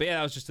forward to that. But yeah,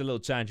 that was just a little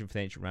tangent for the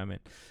Ancient Roman.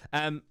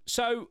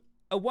 So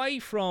away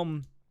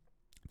from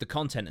the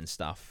content and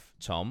stuff,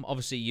 Tom,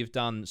 obviously you've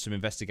done some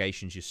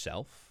investigations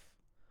yourself.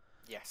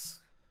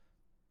 Yes.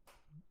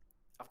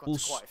 I've got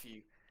quite a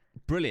few.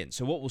 Brilliant.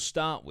 So what we'll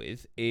start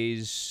with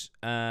is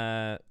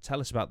tell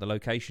us about the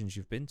locations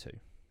you've been to.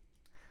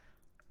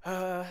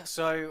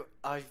 So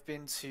I've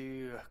been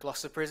to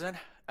Gloucester Prison,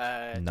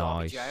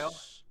 Derby Jail.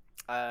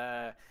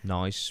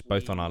 Nice.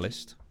 Both on our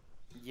list.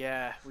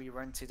 Yeah, we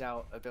rented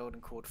out a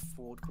building called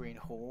Ford Green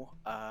Hall,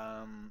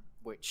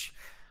 which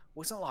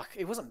wasn't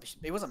it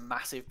wasn't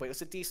massive, but it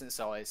was a decent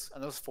size,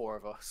 and there was 4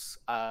 of us.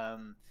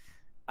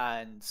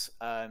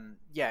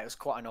 It was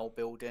quite an old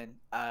building.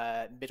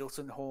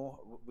 Middleton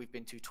Hall, we've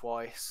been to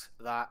twice.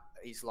 That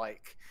is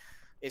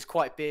it's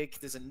quite big.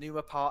 There's a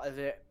newer part of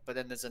it, but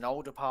then there's an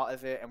older part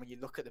of it. And when you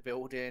look at the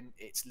building,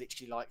 it's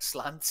literally like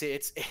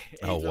slanted.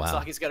 It looks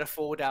like it's going to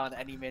fall down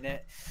any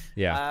minute.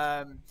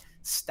 Yeah.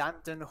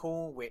 Stanton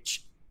Hall,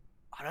 which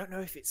I don't know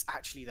if it's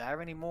actually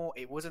there anymore.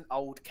 It was an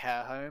old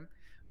care home,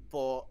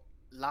 but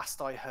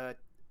last I heard,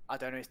 I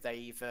don't know if they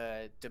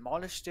either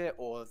demolished it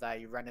or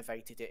they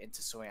renovated it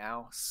into something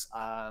else.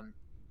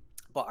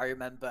 But I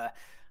remember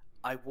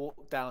I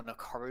walked down a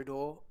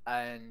corridor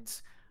and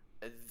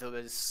there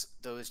was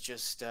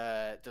just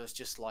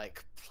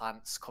like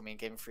plants coming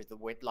in through the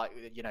window, like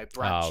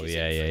branches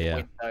in through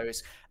the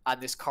windows,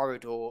 and this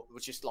corridor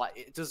was just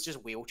like there's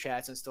just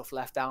wheelchairs and stuff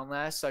left down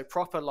there. So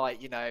proper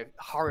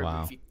horror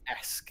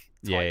movie-esque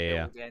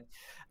type building.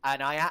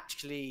 And I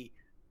actually.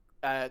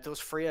 There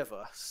was 3 of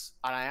us,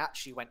 and I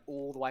actually went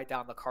all the way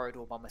down the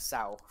corridor by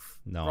myself,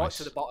 right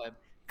to the bottom,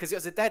 because it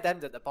was a dead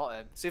end at the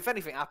bottom. So if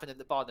anything happened at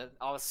the bottom,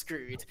 I was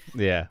screwed.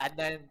 Yeah. And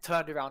then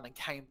turned around and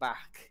came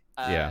back.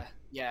 I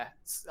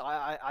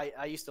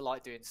used to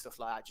like doing stuff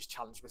like that, just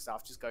challenge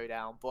myself, just go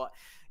down. But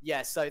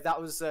yeah, so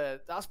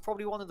that's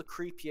probably one of the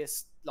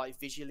creepiest, like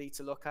visually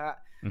to look at.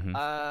 Mm-hmm.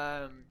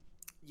 I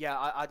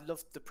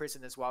loved the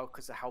prison as well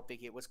because of how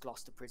big it was,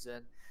 Gloucester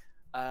Prison.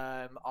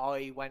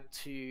 I went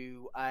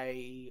to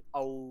a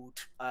old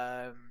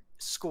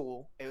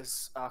school. It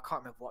was I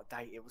can't remember what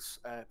date it was,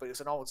 but it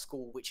was an old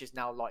school which is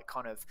now like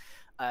kind of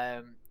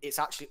it's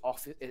actually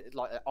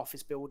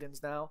office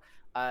buildings now.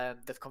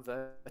 They've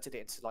converted it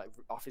into like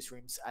office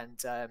rooms,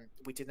 and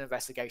we did an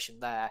investigation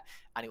there,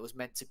 and it was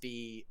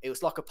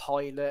like a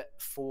pilot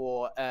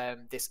for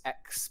this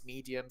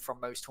ex-medium from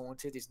Most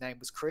Haunted. His name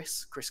was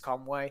Chris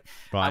Conway,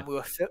 and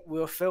we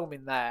were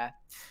filming there.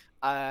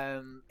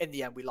 In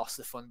the end, we lost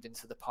the funding,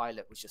 so the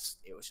pilot was just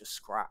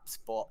scrapped.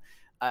 But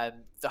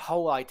the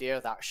whole idea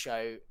of that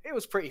show, it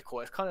was pretty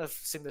cool. It's kind of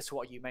similar to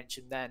what you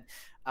mentioned then,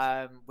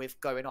 with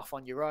going off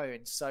on your own.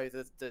 So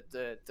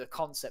the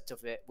concept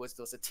of it was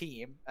there was a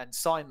team, and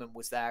Simon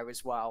was there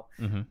as well.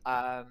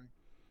 Mm-hmm.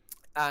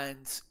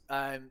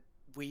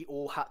 We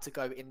all had to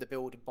go in the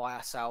building by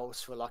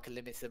ourselves for like a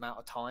limited amount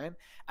of time,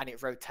 and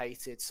it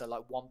rotated. So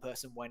like one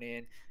person went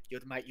in,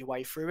 you'd make your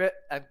way through it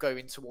and go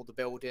into all the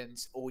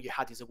buildings. All you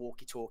had is a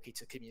walkie-talkie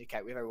to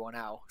communicate with everyone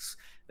else.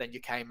 Then you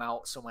came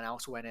out, someone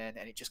else went in,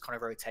 and it just kind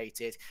of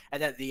rotated.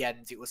 And then at the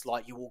end, it was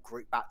like you all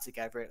grouped back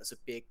together. It was a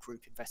big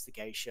group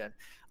investigation.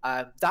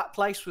 That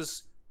place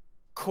was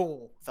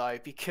cool though,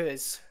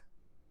 because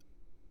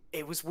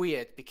it was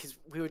weird, because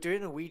we were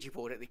doing a Ouija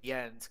board at the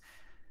end,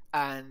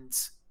 and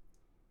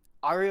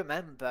I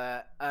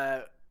remember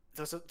it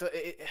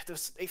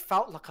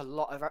felt like a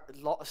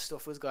lot of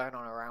stuff was going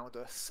on around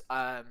us.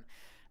 And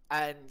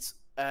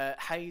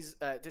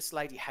this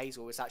lady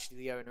Hazel was actually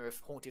the owner of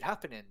Haunted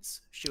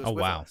Happenings. She was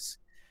with us,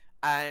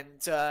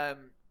 and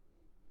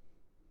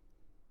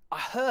I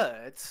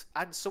heard,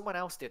 and someone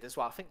else did as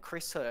well. I think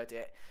Chris heard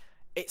it.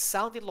 It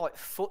sounded like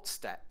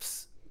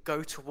footsteps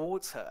go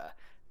towards her,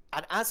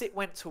 and as it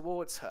went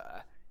towards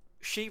her,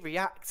 she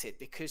reacted,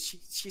 because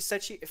she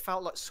said it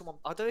felt like someone,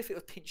 I don't know if it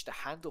was pinched her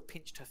hand or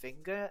pinched her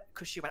finger,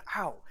 because she went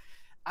ow.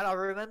 And I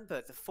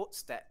remember the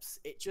footsteps,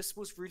 it just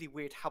was really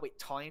weird how it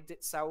timed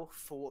itself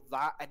for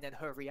that, and then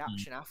her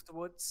reaction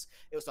afterwards,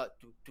 it was like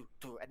do do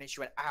do, and then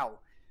she went ow.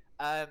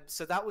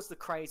 So that was the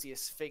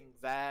craziest thing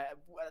there.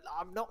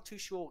 I'm not too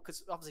sure,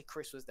 because obviously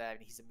Chris was there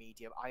and he's a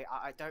medium.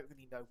 I don't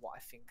really know what I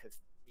think of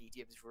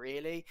mediums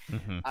really.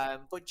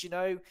 But you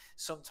know,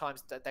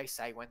 sometimes they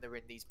say when they're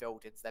in these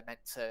buildings, they're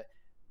meant to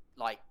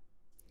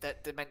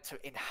they're meant to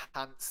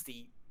enhance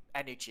the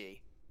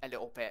energy a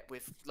little bit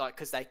with, like,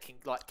 because they can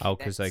like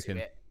connect to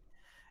it.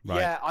 Right.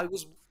 Yeah, I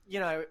was, you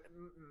know,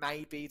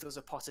 maybe there was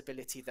a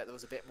possibility that there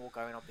was a bit more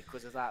going on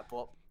because of that,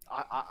 but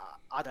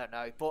I don't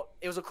know. But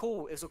it was a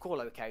cool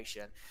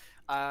location.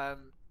 I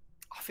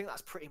think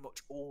that's pretty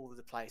much all of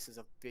the places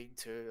I've been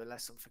to,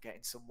 unless I'm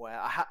forgetting somewhere.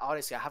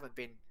 Honestly, I haven't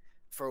been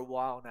for a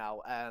while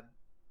now.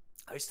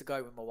 I used to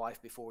go with my wife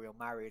before we were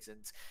married,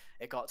 and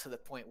it got to the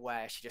point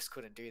where she just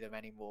couldn't do them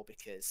anymore,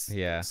 because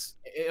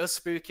it was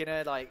spooking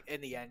her. Like,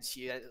 in the end,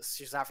 she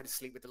was having to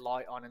sleep with the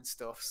light on and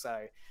stuff.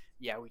 So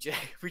yeah, we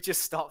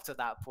just stopped at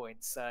that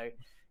point. So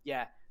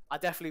yeah, I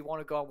definitely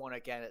want to go on one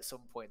again at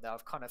some point, though.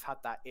 I've kind of had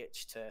that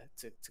itch to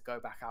go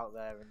back out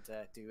there and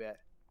do it.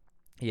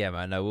 Yeah,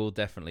 man, I will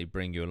definitely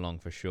bring you along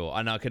for sure.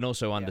 And I can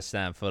also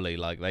understand fully,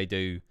 like, they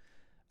do,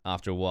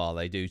 after a while,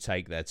 they do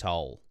take their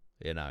toll.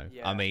 You know,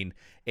 I mean,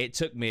 it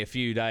took me a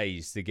few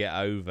days to get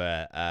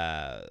over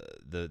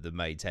the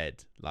maid's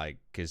head, like,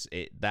 because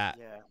that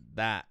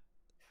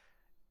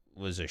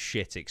was a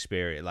shit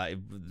experience. Like,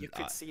 you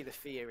could see the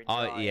fear in your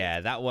eye. Yeah,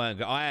 that weren't.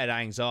 I had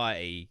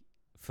anxiety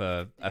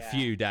for a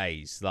few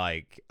days.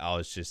 Like, I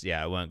was just,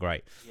 it weren't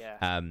great.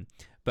 Yeah.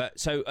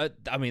 But so,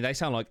 I mean, they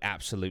sound like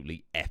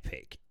absolutely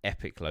epic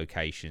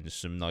locations.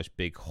 Some nice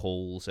big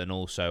halls, and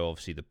also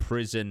obviously the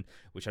prison,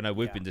 which I know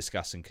we've been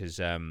discussing, because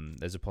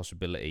there's a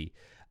possibility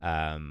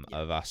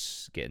of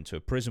us getting to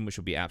a prison, which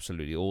would be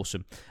absolutely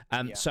awesome.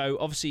 So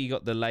obviously you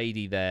got the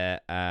lady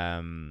there,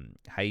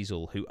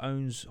 Hazel, who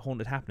owns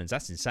Haunted Happenings.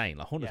 That's insane.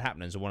 Like, Haunted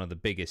Happenings are one of the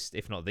biggest,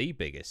 if not the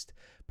biggest,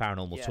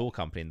 paranormal tour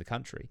company in the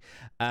country.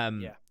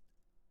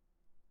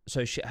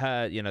 So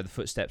her, you know, the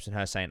footsteps and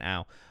her saying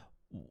 "ow,"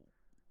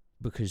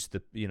 because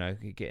you're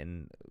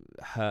getting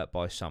hurt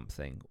by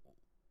something.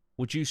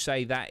 Would you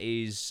say that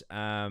is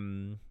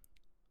the,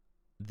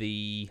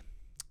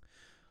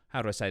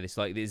 how do I say this?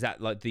 Like, is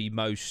that like the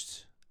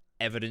most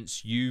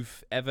evidence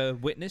you've ever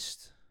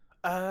witnessed?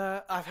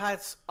 I've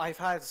had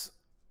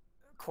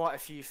quite a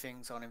few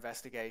things on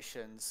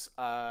investigations.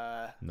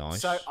 Nice.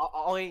 So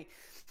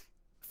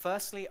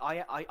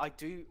I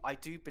do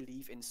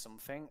believe in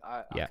something.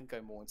 I can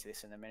go more into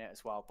this in a minute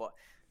as well, but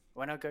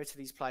when I go to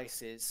these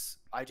places,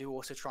 I do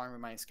also try and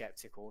remain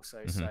skeptical. So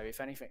if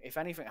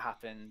anything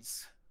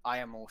happens, I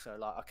am also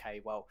like,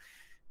 okay, well,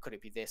 could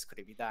it be this? Could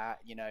it be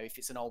that? You know, if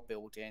it's an old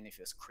building, if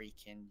it's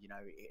creaking, you know,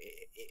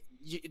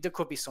 there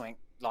could be something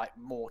like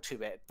more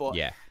to it. But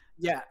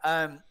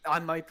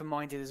I'm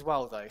open-minded as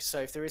well, though. So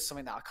if there is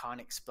something that I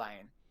can't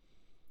explain,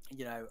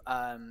 you know,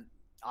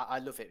 I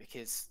love it,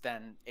 because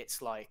then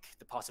it's like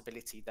the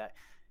possibility that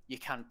you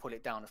can pull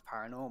it down as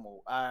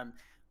paranormal.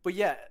 But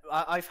yeah,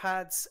 I've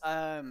had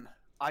I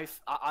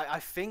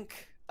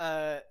think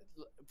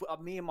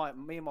me and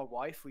my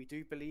wife, we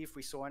do believe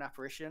we saw an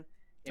apparition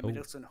in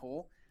Middleton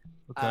Hall.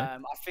 Okay.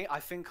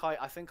 I think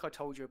I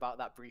told you about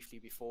that briefly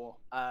before.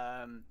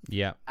 And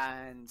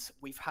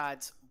we've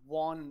had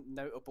one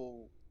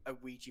notable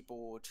Ouija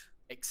board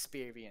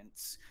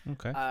experience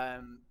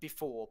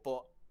before,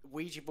 but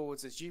Ouija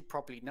boards, as you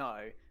probably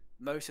know,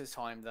 most of the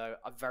time though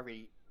are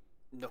very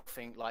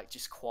nothing, like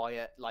just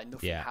quiet, like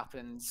nothing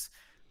happens.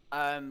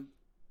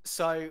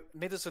 So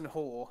Middleton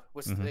Hall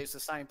was it was the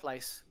same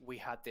place we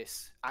had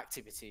this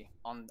activity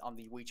on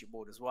the Ouija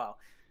board as well,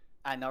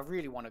 and I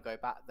really want to go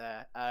back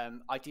there.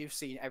 I do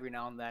see every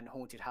now and then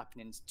Haunted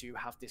Happenings do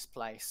have this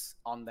place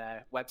on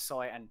their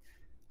website, and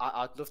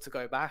I'd love to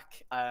go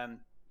back.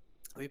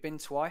 We've been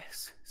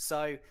twice.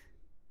 So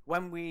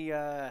when we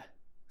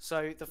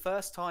so the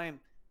first time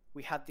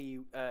we had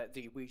the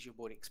Ouija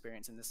board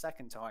experience, and the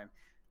second time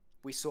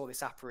we saw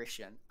this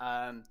apparition.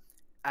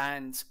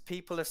 And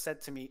people have said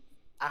to me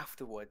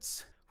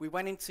afterwards, we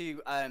went into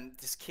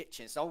this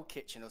kitchen, this old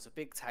kitchen. There was a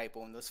big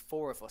table, and there's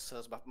four of us. So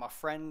there was my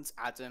friend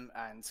Adam,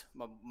 and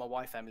my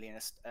wife Emily, and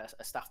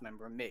a staff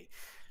member, and me.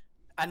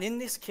 And in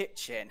this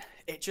kitchen,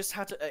 it just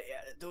had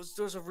there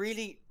was a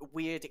really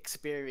weird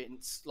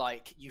experience.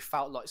 Like, you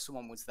felt like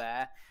someone was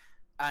there,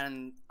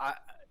 and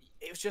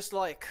it was just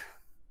like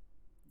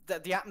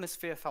the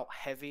atmosphere felt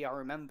heavy. I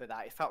remember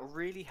that it felt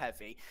really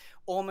heavy,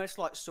 almost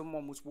like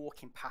someone was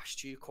walking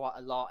past you quite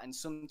a lot. And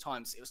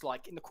sometimes it was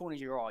like in the corner of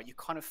your eye, you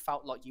kind of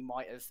felt like you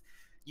might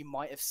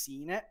have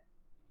seen it,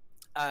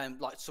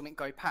 like something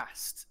go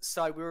past.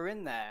 So we were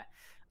in there,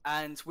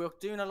 and we were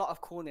doing a lot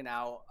of calling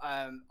out.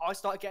 I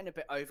started getting a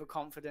bit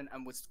overconfident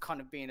and was kind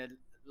of being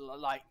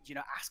like, you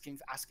know,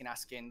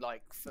 asking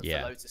like for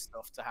loads of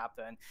stuff to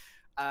happen.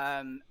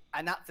 And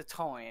at the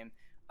time,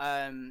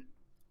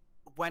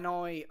 when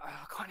I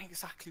can't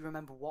exactly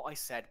remember what I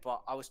said,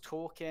 but I was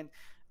talking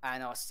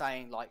and I was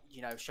saying, like,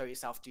 you know, show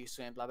yourself, do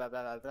something, blah, blah,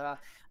 blah, blah, blah.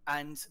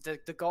 And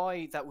the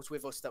guy that was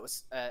with us, that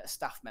was a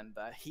staff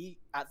member, he,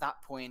 at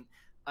that point,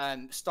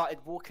 started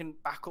walking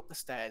back up the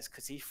stairs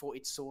because he thought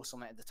he'd saw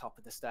something at the top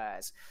of the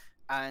stairs.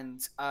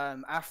 And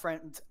our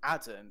friend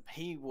Adam,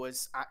 he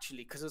was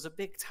actually, because there was a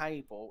big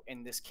table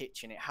in this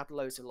kitchen, it had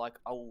loads of like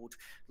old,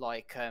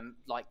 like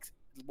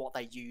what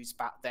they used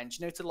back then, do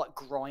you know, to like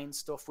grind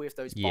stuff with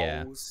those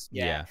bowls.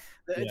 They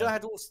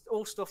had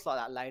all stuff like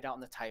that laid out on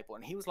the table,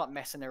 and he was like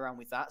messing around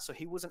with that, so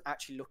he wasn't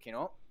actually looking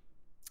up.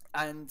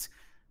 And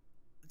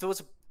there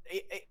was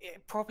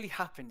it probably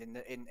happened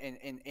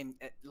in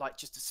like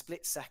just a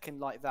split second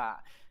like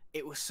that.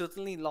 It was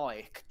suddenly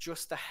like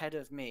just ahead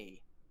of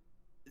me,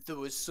 there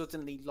was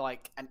suddenly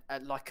like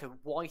like a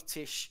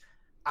whitish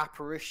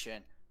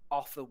apparition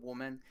of a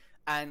woman.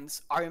 And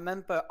I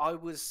remember I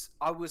was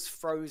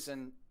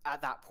frozen at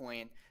that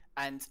point,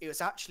 and it was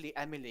actually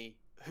Emily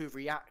who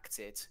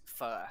reacted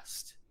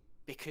first,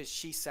 because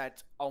she said,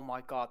 "Oh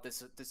my God,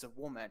 there's a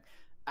woman,"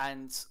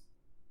 and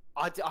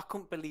I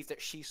couldn't believe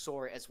that she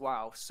saw it as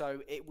well.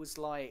 So it was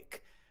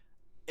like,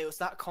 it was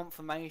that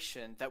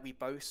confirmation that we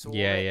both saw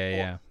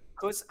it.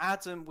 Because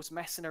Adam was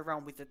messing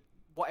around with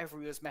whatever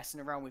he was messing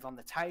around with on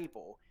the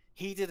table,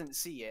 he didn't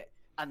see it.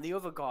 And the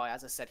other guy,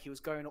 as I said, he was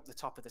going up the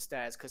top of the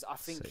stairs because I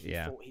think he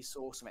thought he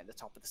saw something at the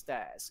top of the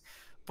stairs.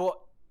 But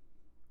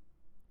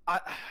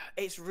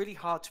it's really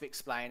hard to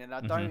explain, and I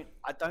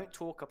don't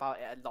talk about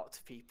it a lot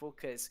to people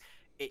because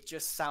it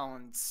just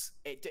sounds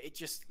it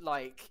just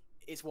like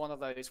it's one of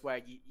those where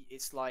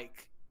it's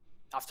like,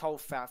 I've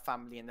told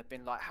family and they've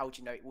been like, how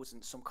do you know it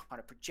wasn't some kind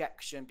of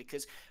projection?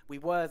 Because we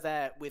were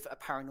there with a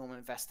paranormal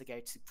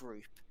investigative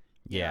group.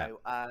 You know,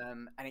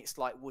 and it's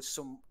like, was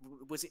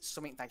it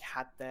something they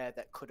had there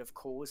that could have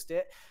caused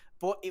it?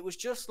 But it was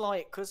just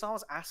like, because I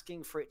was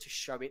asking for it to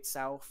show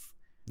itself,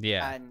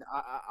 and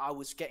I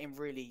was getting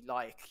really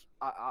like,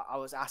 I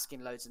was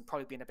asking loads and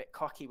probably being a bit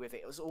cocky with it.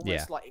 It was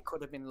almost like it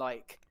could have been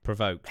like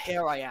provoked.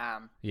 Here I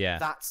am.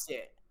 That's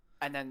it.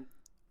 And then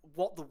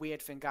what the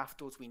weird thing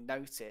afterwards we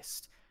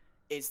noticed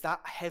is that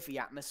heavy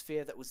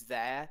atmosphere that was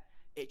there,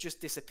 it just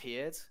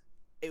disappeared.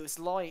 It was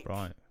like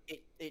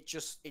it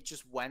just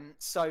went.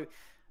 So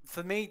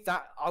for me,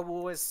 that I will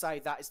always say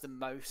that is the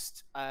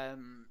most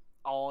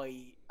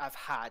I have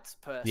had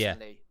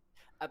personally.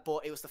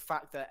 But it was the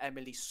fact that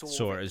Emily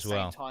saw it at the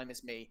same time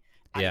as me,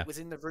 and it was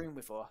in the room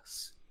with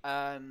us.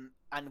 And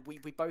we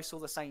both saw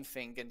the same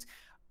thing, and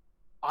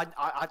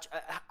I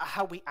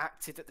how we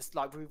acted at this,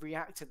 like we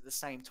reacted at the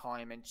same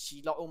time. And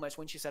she, like, almost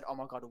when she said, "Oh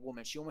my God, a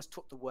woman," she almost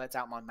took the words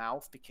out of my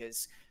mouth,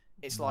 because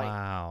it's like,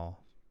 wow.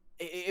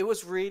 It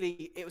was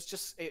really, it was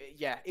just,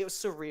 it was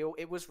surreal.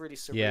 It was really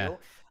surreal.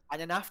 And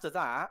then after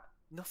that,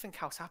 nothing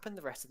else happened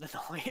the rest of the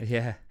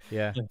night.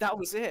 That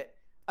was it.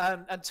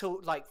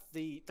 Until like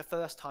the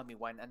first time we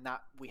went, and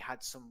that we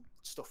had some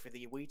stuff with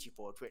the Ouija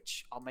board,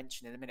 which I'll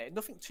mention in a minute.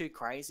 Nothing too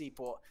crazy,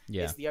 but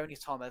it's the only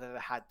time I've ever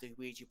had the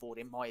Ouija board,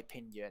 in my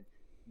opinion,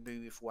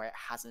 move where it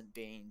hasn't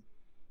been,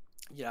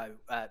 you know,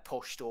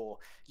 pushed, or,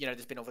 you know,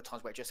 there's been other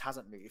times where it just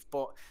hasn't moved.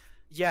 But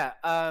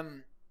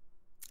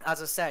as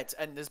I said,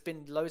 and there's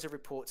been loads of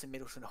reports in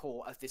Middleton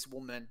Hall of this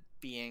woman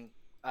being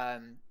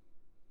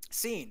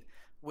seen,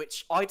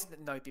 which I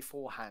didn't know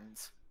beforehand.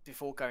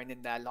 Before going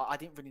in there, like, I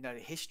didn't really know the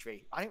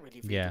history. I didn't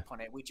really read up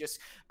on it. We just,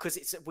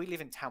 because we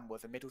live in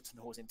Tamworth, and Middleton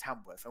Hall's in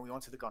Tamworth, and we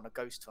wanted to go on a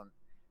ghost hunt.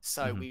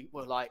 So we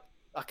were like,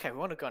 okay, we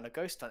want to go on a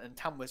ghost hunt, and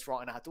Tamworth's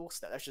right on our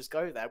doorstep. Let's just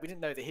go there. We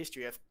didn't know the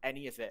history of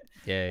any of it,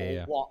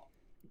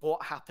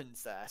 what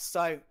happens there.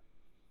 So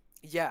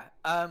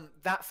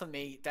that for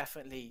me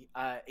definitely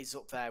is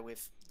up there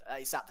with.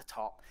 It's at the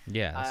top.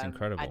 Yeah, that's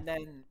incredible. And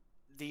then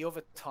the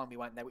other time we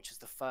went there, which was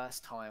the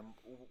first time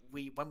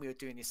when we were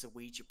doing this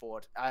Ouija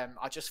board,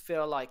 I just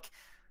feel like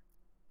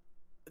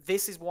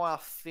this is why I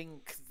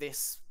think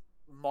this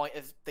might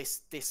have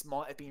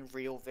been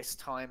real this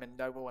time, and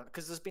no one,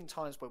 because there's been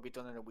times where we've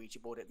done an Ouija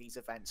board at these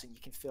events and you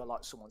can feel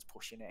like someone's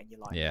pushing it, and you're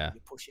like, you're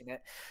pushing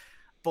it.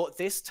 But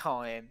this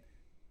time,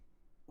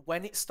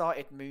 when it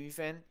started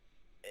moving,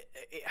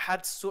 it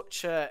had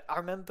such a, I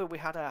remember we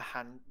had our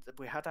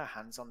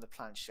hands on the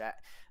planchette,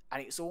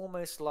 and it's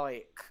almost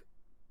like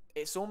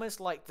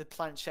the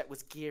planchette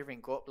was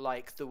gearing up,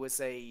 like there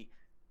was a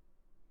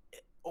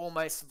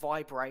almost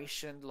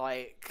vibration,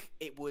 like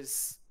it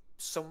was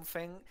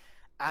something.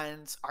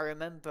 And I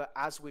remember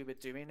as we were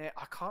doing it,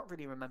 I can't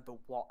really remember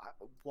what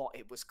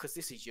it was, because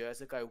this is years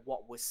ago,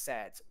 what was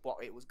said,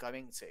 what it was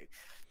going to.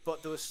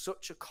 But there was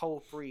such a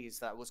cold breeze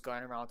that was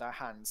going around our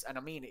hands. And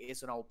I mean, it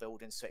is an old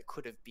building, so it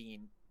could have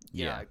been,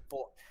 you know,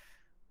 but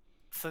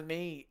for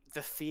me,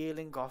 the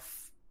feeling of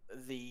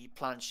the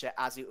planchette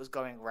as it was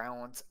going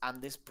round,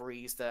 and this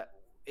breeze that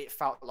it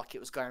felt like it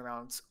was going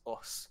around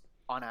us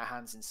on our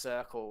hands in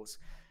circles,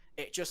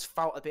 it just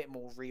felt a bit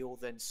more real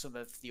than some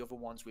of the other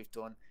ones we've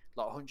done,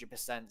 like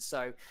 100%.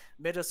 So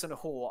Middleton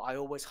Hall, I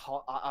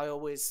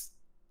always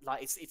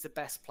like, it's the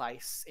best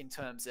place in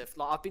terms of,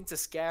 like, I've been to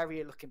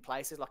scarier looking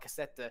places, like I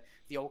said,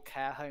 the old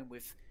care home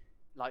with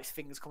like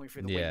things coming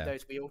through the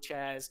windows,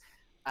 wheelchairs.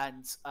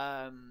 And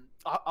I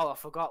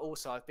forgot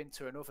also, I've been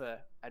to another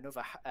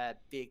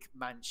big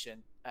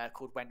mansion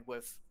called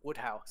Wentworth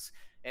Woodhouse.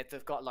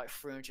 They've got like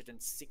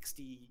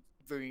 360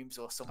 rooms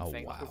or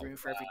something, like a room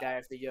for every day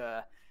of the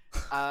year.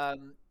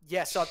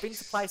 So I've been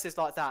to places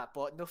like that,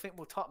 but nothing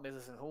will top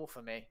Middleton Hall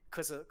for me,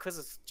 because of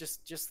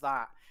just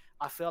that.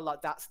 I feel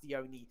like that's the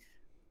only.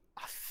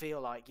 I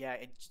feel like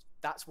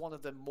that's one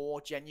of the more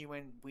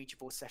genuine Ouija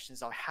board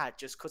sessions I had,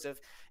 just because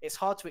of, it's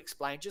hard to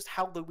explain just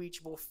how the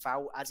Ouija board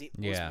felt as it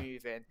was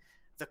moving,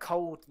 the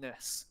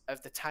coldness of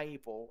the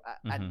table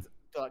and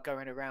like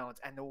going around,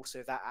 and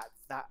also that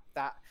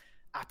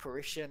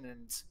apparition.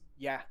 And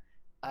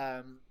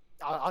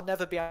I'll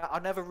never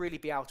really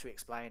be able to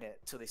explain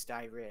it to this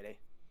day, really.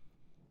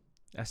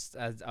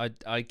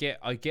 I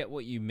get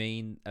what you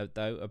mean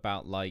though,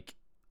 about like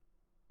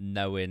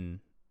knowing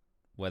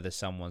whether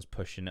someone's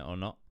pushing it or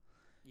not.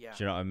 Yeah.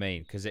 Do you know what I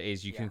mean? Because it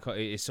is,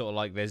 it's sort of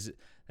like there's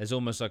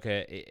almost like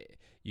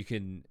you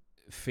can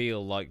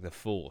feel like the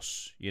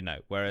force, you know,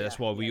 where that's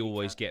why we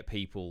always get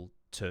people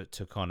to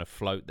kind of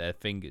float their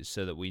fingers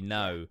so that we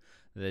know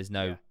that there's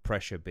no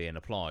pressure being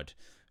applied,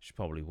 which is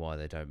probably why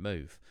they don't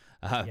move.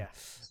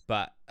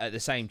 But at the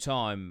same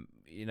time,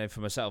 you know, for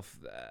myself,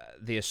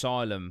 the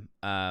asylum,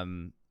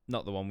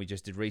 not the one we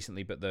just did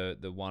recently, but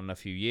the one a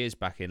few years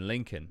back in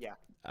Lincoln. Yeah.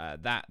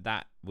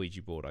 That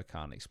Ouija board I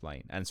can't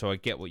explain, and so I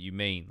get what you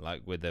mean,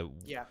 like with the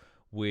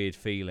weird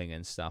feeling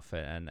and stuff,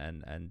 but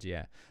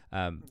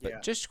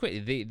just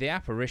quickly, the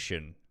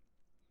apparition.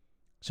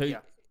 So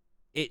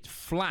it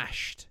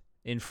flashed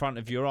in front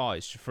of your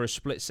eyes for a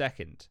split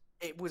second.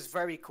 It was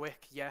very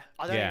quick.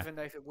 I don't even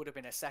know if it would have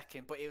been a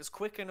second, but it was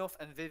quick enough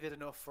and vivid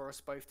enough for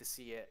us both to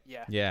see it.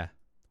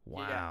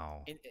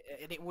 Wow. And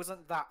it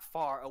wasn't that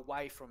far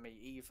away from me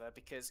either,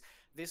 because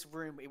this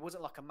room, it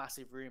wasn't like a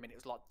massive room and it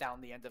was like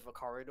down the end of a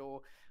corridor.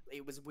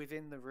 It was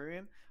within the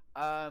room.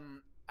 I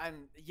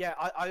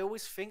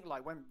always think,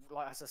 like,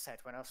 as I said,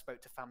 when I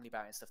spoke to family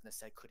about it and stuff, and they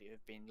said, could it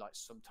have been like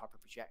some type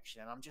of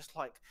projection? And I'm just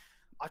like,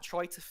 I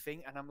try to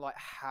think, and I'm like,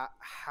 how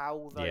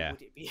though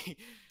would it be?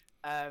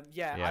 I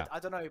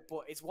don't know,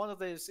 but it's one of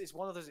those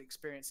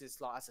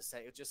experiences, like, as I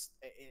say,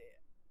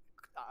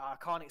 I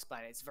can't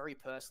explain it. It's very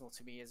personal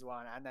to me as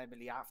well, and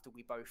Emily, after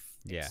we both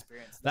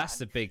experienced that. That's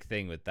the big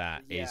thing with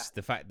that, is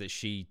the fact that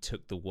she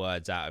took the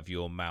words out of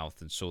your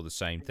mouth and saw the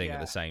same thing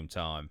at the same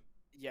time.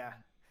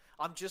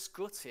 I'm just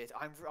gutted.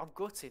 I'm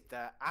gutted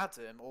that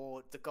Adam,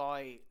 or the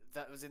guy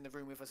that was in the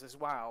room with us as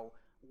well,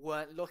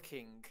 weren't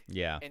looking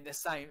in the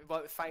same,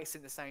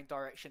 facing the same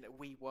direction that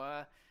we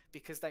were,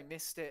 because they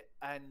missed it.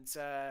 And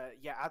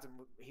Adam,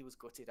 he was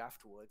gutted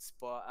afterwards.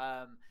 But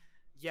I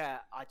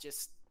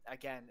just,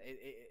 again,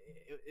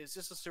 it was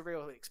just a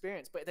surreal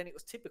experience. But then it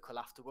was typical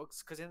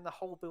afterwards, because in the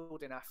whole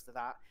building after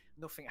that,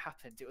 nothing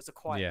happened. It was a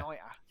quiet night,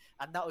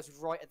 and that was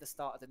right at the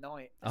start of the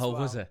night.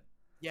 Was it?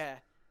 Yeah.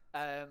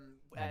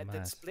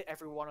 They'd split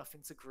everyone off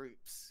into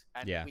groups,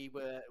 and we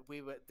were.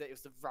 It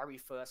was the very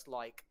first,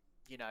 like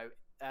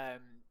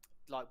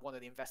one of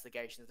the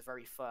investigations, the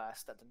very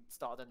first at the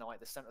start of the night.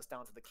 They sent us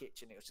down to the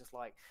kitchen. It was just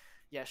like,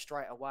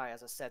 straight away,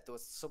 as I said, there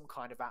was some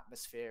kind of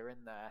atmosphere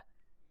in there.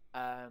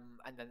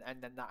 And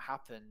then that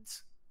happened.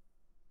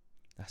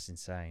 That's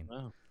insane.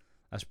 Wow.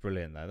 That's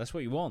brilliant, though. That's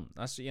what you want.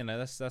 That's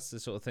that's the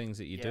sort of things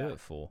that you do it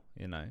for.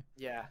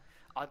 Yeah,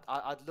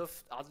 I'd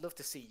love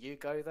to see you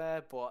go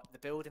there, but the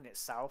building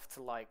itself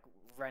to like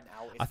rent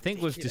out. I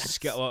think we've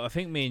discussed. Well, I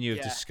think me and you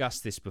have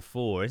discussed this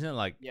before, isn't it?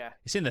 Like,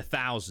 it's in the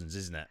thousands,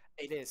 isn't it?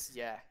 It is.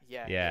 Yeah.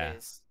 It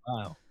is.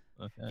 Wow.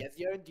 Okay.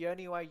 Yeah, the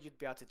only way you'd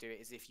be able to do it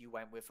is if you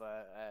went with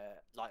a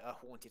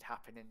Haunted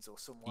Happenings or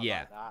someone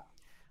like that.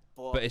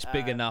 But it's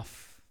big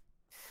enough.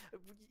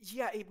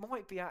 Yeah, it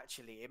might be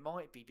actually. It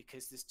might be,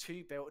 because there's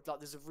two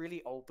there's a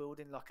really old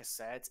building, like I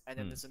said, and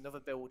then there's another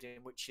building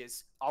which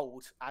is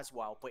old as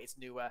well, but it's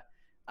newer.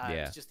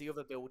 It's just the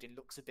other building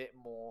looks a bit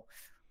more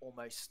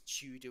almost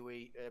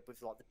Tudor-y,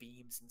 with like the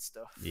beams and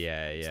stuff.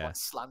 It's like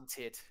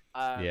slanted.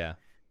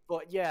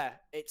 But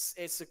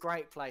it's a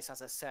great place.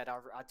 As I said,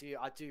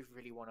 I do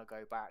really want to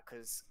go back,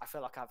 because I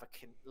feel like I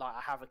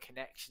have a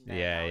connection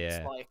there.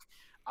 It's like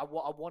I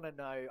want to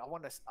know. I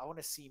want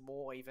to see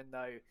more, even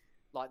though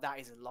like that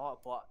is a lot.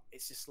 But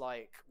it's just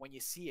like when you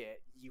see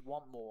it, you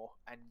want more,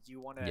 and you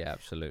want to. Yeah,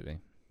 absolutely.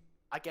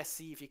 I guess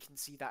see if you can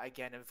see that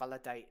again and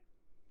validate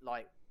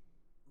like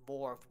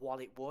more of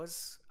what it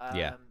was.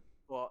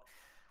 But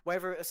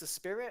whether it was a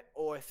spirit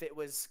or if it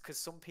was, because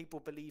some people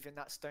believe in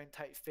that stone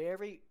tape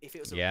theory, if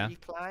it was a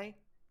replay,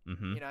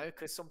 mm-hmm. you know,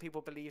 because some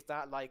people believe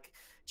that, like,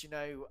 do you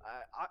know,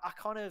 I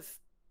kind of,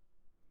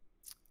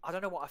 I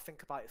don't know what I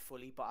think about it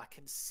fully, but I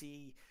can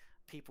see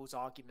people's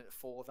argument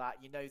for that.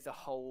 You know, the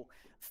whole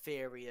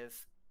theory of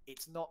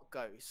it's not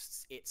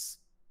ghosts, it's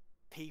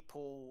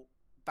people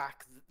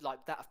back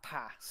like that have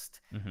passed.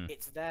 Mm-hmm.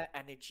 It's their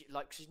energy,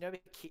 like, cause you know, in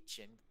the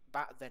kitchen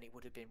back then it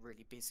would have been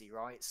really busy,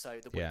 right? So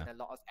there would have been a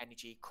lot of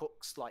energy,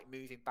 cooks like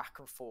moving back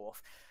and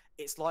forth.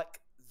 It's like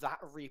that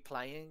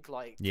replaying,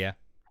 like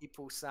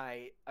people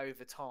say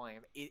over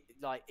time,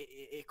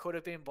 it could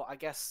have been, but I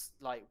guess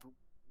like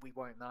we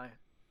won't know.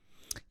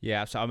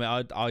 Yeah, so I mean,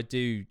 I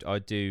do I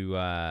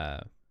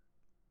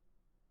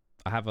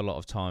have a lot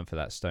of time for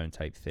that stone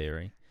tape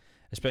theory,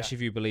 especially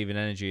if you believe in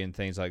energy and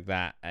things like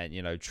that, and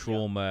you know,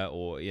 trauma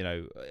or you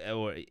know,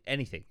 or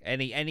anything,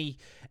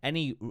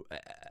 any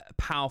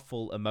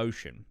powerful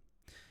emotion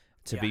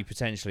to be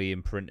potentially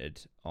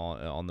imprinted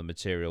on the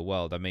material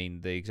world. I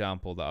mean, the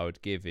example that I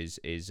would give is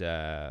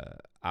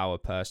our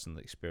personal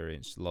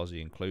experience,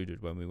 Lozzy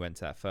included, when we went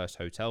to that first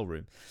hotel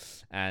room,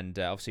 and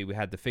obviously we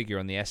had the figure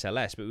on the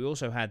SLS, but we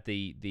also had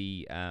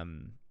the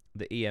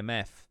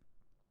EMF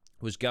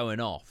was going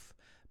off,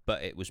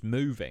 but it was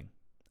moving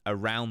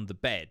around the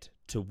bed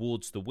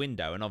towards the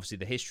window. And obviously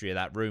the history of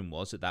that room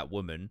was that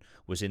woman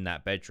was in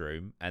that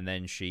bedroom and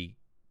then she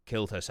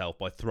killed herself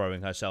by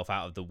throwing herself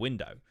out of the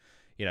window.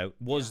 You know,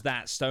 was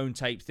that stone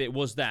tape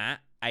was that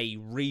a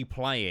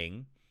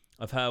replaying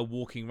of her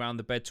walking around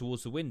the bed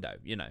towards the window?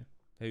 You know,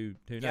 who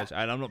knows?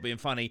 And I'm not being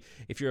funny.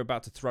 If you're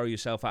about to throw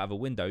yourself out of a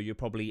window, you're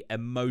probably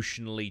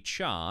emotionally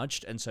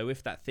charged, and so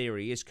if that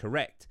theory is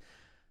correct,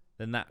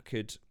 then that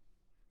could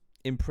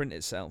imprint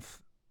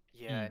itself.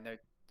 No,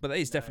 but that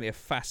is definitely a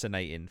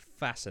fascinating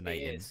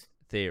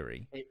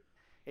theory.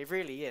 It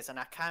really is, and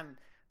I can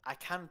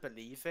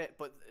believe it,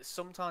 but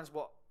sometimes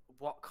what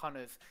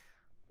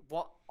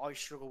I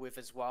struggle with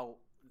as well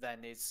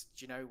then is,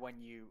 do you know,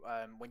 when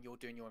you're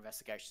doing your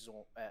investigations,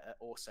 or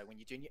also when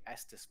you're doing your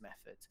Estes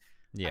method,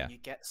 and you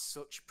get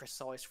such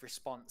precise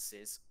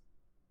responses,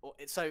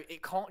 so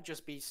it can't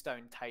just be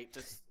stone tape.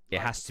 It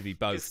has to be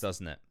both,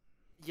 doesn't it?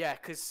 Yeah,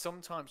 because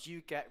sometimes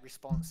you get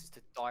responses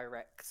to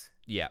direct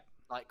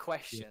like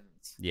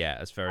questions. Yeah,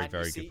 that's very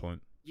good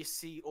point. You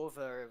see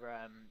other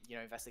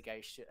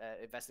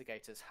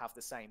investigators have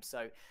the same,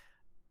 so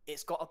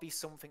it's got to be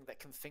something that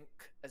can think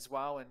as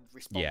well and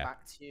respond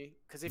back to you,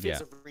 because if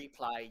it's a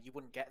replay you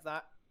wouldn't get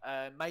that.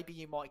 Maybe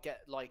you might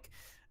get like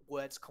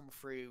words come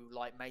through,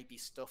 like maybe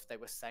stuff they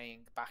were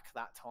saying back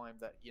that time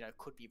that, you know,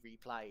 could be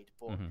replayed,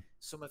 but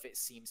some of it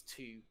seems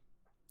too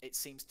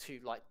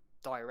like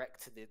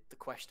direct to the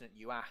question that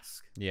you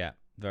ask. Yeah,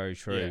 very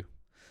true.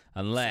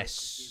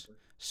 Unless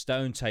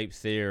stone tape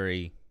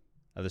theory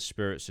are the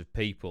spirits of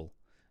people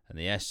and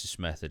the Estes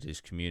method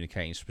is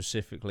communicating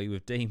specifically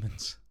with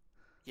demons.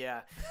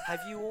 Yeah.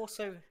 Have you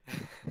also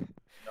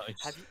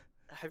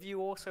have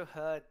you also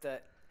heard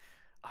that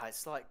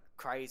it's like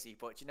crazy,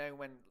 but you know,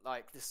 when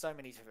like there's so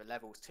many different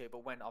levels too,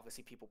 but when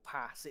obviously people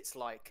pass, it's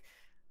like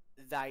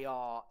they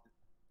are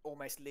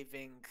almost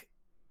living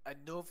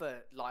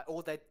another, like,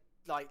 or they're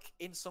like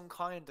in some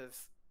kind of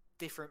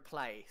different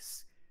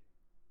place,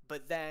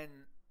 but then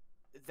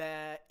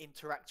they're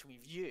interacting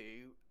with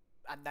you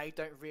and they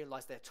don't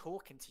realize they're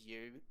talking to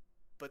you,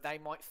 but they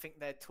might think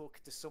they're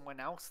talking to someone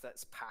else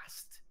that's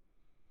passed,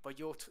 but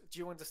do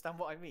you understand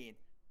what I mean?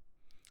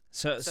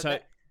 So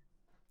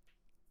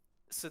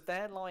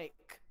they're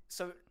like,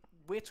 so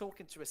we're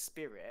talking to a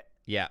spirit,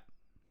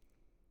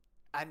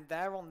 and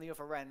they're on the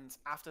other end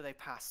after they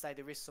pass. Say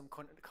there is some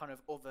kind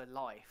of other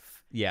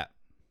life,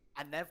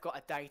 and they've got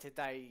a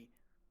day-to-day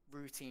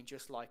routine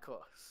just like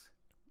us.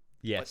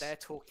 But they're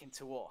talking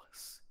to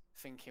us,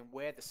 thinking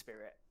we're the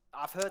spirit.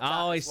 I've heard that.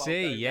 Oh, I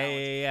see.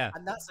 Yeah.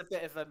 And that's a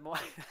bit of a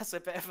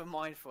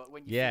mindfuck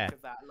when you think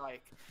of that.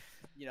 Like,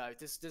 you know,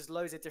 there's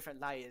loads of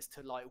different layers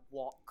to like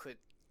what could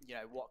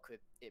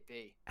it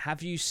be.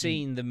 Have you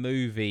seen the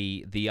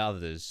movie The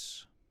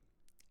Others?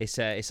 It's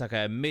like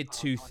a mid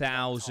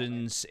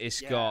 2000s.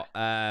 It's got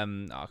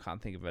I can't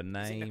think of her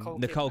name.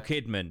 Nicole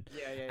Kidman.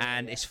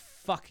 And it's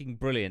fucking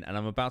brilliant. And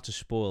I'm about to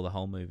spoil the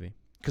whole movie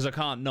because I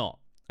can't not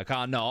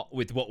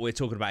with what we're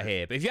talking about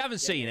here. But if you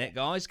haven't seen it,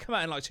 guys, come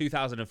out in like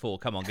 2004.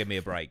 Come on, give me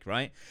a break,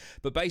 right?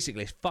 But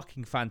basically, it's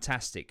fucking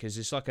fantastic because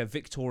it's like a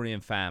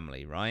Victorian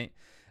family, right?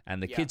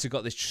 And the kids have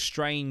got this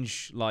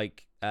strange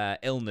like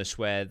illness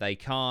where they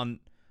can't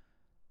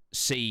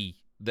see.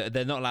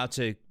 They're not allowed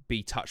to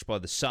be touched by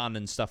the sun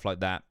and stuff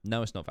like that.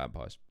 No, it's not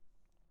vampires.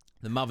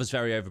 The mother's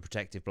very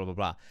overprotective, blah, blah,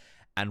 blah.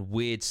 And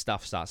weird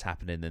stuff starts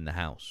happening in the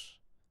house.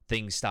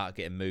 Things start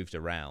getting moved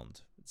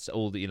around. It's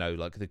all, you know,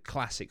 like the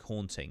classic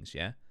hauntings,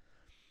 yeah?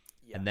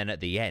 And then at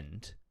the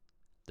end,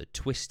 the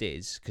twist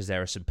is, because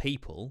there are some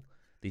people,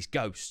 these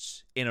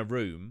ghosts, in a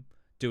room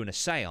doing a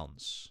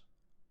seance.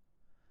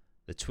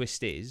 The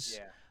twist is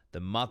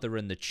the mother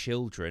and the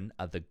children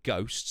are the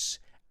ghosts,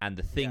 and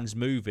the things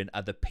moving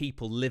are the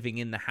people living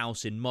in the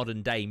house in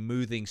modern day,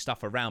 moving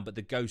stuff around, but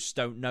the ghosts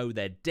don't know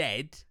they're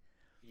dead.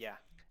 Yeah.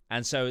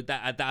 And so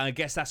that I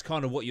guess that's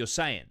kind of what you're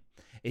saying.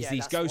 Is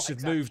these ghosts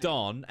have moved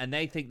on and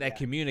they think they're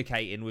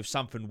communicating with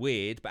something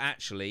weird, but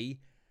actually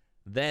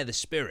they're the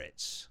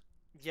spirits.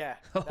 Yeah,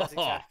 that's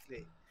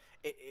exactly.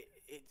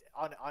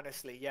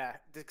 Honestly, yeah,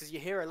 because you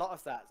hear a lot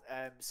of that.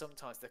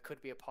 Sometimes there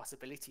could be a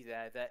possibility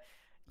there that,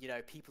 you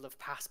know, people have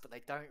passed, but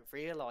they don't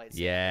realize.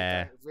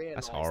 Yeah, it. They don't realize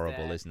that's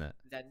horrible, isn't it?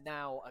 They're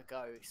now a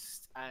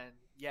ghost, and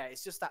yeah,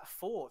 it's just that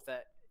thought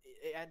that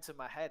it entered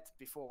my head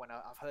before when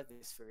I've heard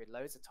this theory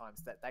loads of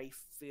times that they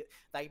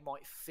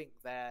might think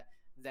they're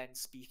then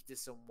speaking to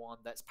someone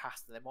that's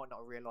passed, and they might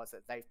not realize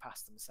that they've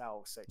passed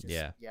themselves. So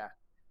just,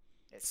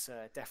 it's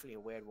definitely a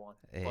weird one.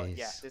 But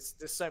yeah, there's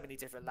so many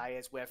different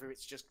layers. Whether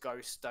it's just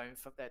ghost stone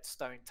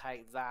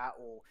take that,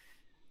 or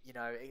you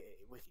know,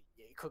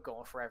 it could go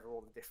on forever.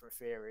 All the different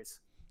theories.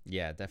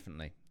 Yeah,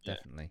 definitely.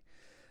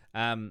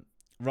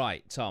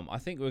 Right, Tom. I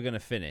think we're going to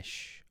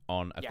finish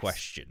on a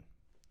question.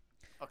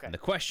 Okay. And the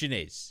question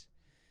is,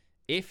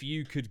 if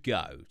you could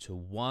go to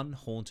one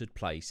haunted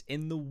place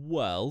in the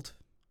world,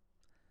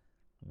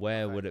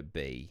 where would it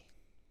be?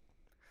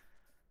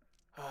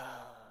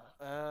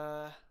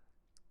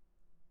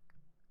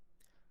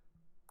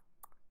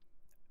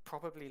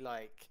 Probably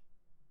like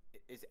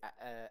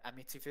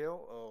Amityville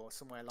or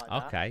somewhere like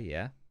that. Okay,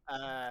 yeah.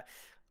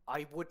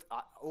 I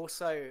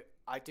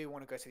do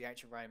want to go to the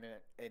ancient Rome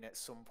in at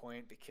some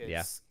point,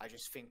 because I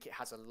just think it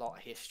has a lot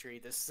of history.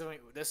 There's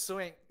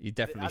something. You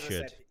definitely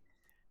should.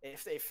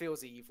 It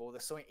feels evil.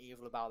 There's something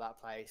evil about that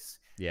place.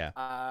 Yeah.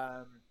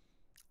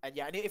 And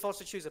yeah, and if I was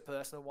to choose a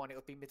personal one, it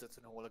would be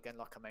Middleton Hall again,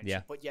 like I mentioned.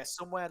 Yeah. But yeah,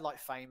 somewhere like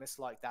famous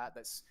like that.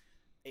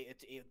 It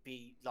would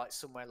be like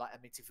somewhere like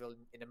Amityville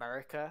in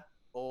America,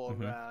 or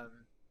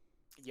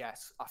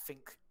yes, I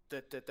think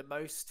the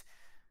most,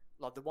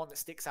 like the one that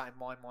sticks out in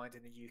my mind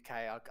in the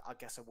UK, I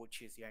guess I would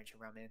choose the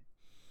Ancient Ram Inn.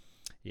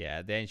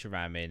 Yeah, the Ancient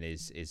Ram Inn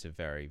is a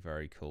very,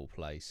 very cool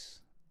place.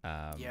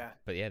 But yeah,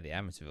 the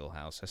Amityville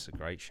house, that's a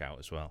great shout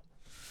as well.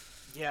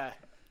 Yeah,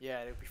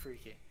 it would be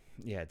freaky.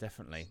 Yeah,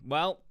 definitely.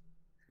 Well,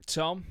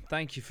 Tom,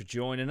 thank you for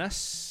joining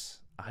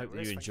us. I hope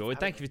you enjoyed.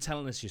 Thank you for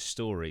telling us your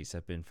stories.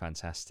 They've been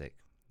fantastic.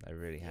 They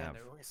really have.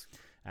 No worries.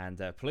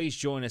 And please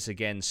join us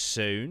again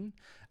soon.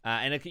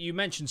 And you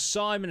mentioned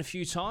Simon a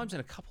few times. In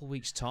a couple of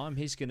weeks' time,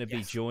 he's going to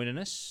be joining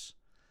us.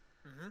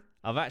 Mm-hmm.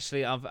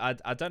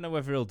 I don't know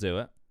whether he'll do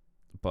it,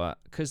 but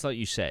because, like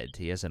you said,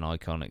 he has an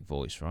iconic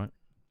voice, right?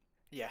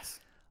 Yes.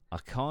 I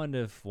kind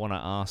of want to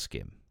ask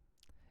him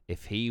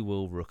if he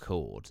will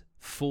record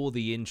for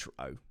the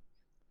intro.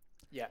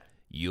 Yeah.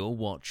 You're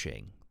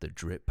watching the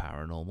Drip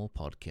Paranormal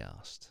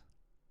podcast.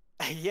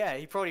 Yeah,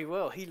 he probably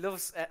will. He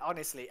loves,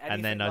 honestly.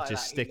 And then I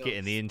just stick it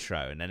in the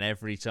intro, and then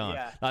every time.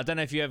 Yeah. I don't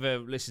know if you ever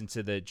listened to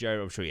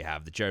I'm sure you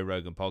have, the Joe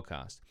Rogan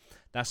podcast.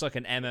 That's like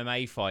an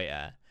MMA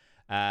fighter.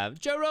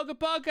 Joe Rogan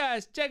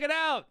podcast, check it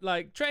out.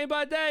 Like, train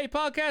by day,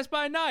 podcast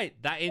by night.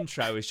 That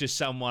intro is just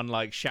someone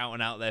like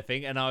shouting out their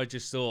thing. And I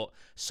just thought,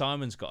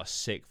 Simon's got a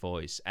sick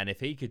voice. And if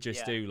he could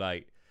just do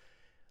like,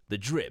 the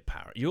Drip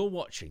Paranormal, you're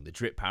watching the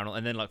Drip Paranormal,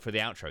 and then like for the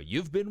outro,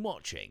 you've been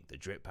watching the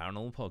Drip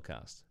Paranormal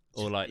podcast,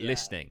 or like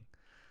listening,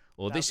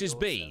 or that'd this has awesome.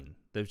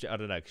 Been, I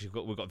don't know,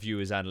 because we've got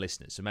viewers and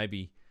listeners, so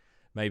maybe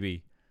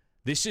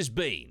this has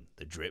been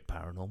the Drip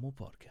Paranormal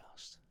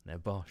podcast. Now,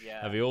 bosh,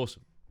 that'd be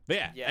awesome.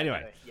 But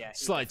anyway,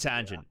 slight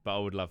tangent, but I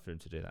would love for him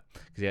to do that,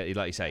 because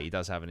like you say, he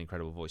does have an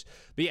incredible voice.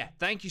 But yeah,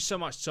 thank you so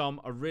much,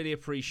 Tom. I really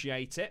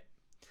appreciate it.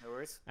 No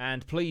worries.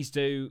 And please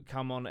do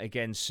come on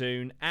again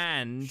soon,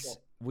 and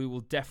we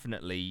will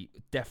definitely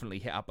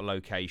hit up a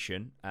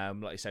location.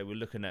 Like I say, we're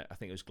looking at, I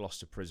think it was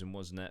Gloucester Prison,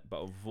 wasn't it?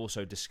 But we've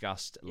also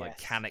discussed like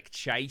Cannock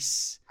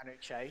Chase.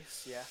 Cannock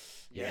Chase,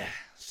 yeah.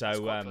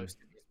 So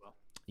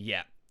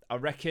yeah, I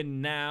reckon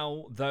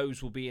now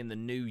those will be in the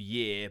new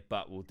year,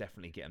 but we'll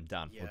definitely get them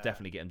done. We'll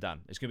definitely get them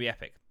done. It's gonna be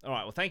epic. All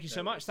right, well, thank you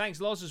so much. Thanks,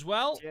 Lozz, as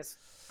well. Cheers.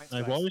 Thanks,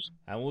 no worries.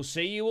 And we'll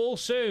see you all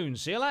soon.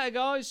 See you later,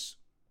 guys.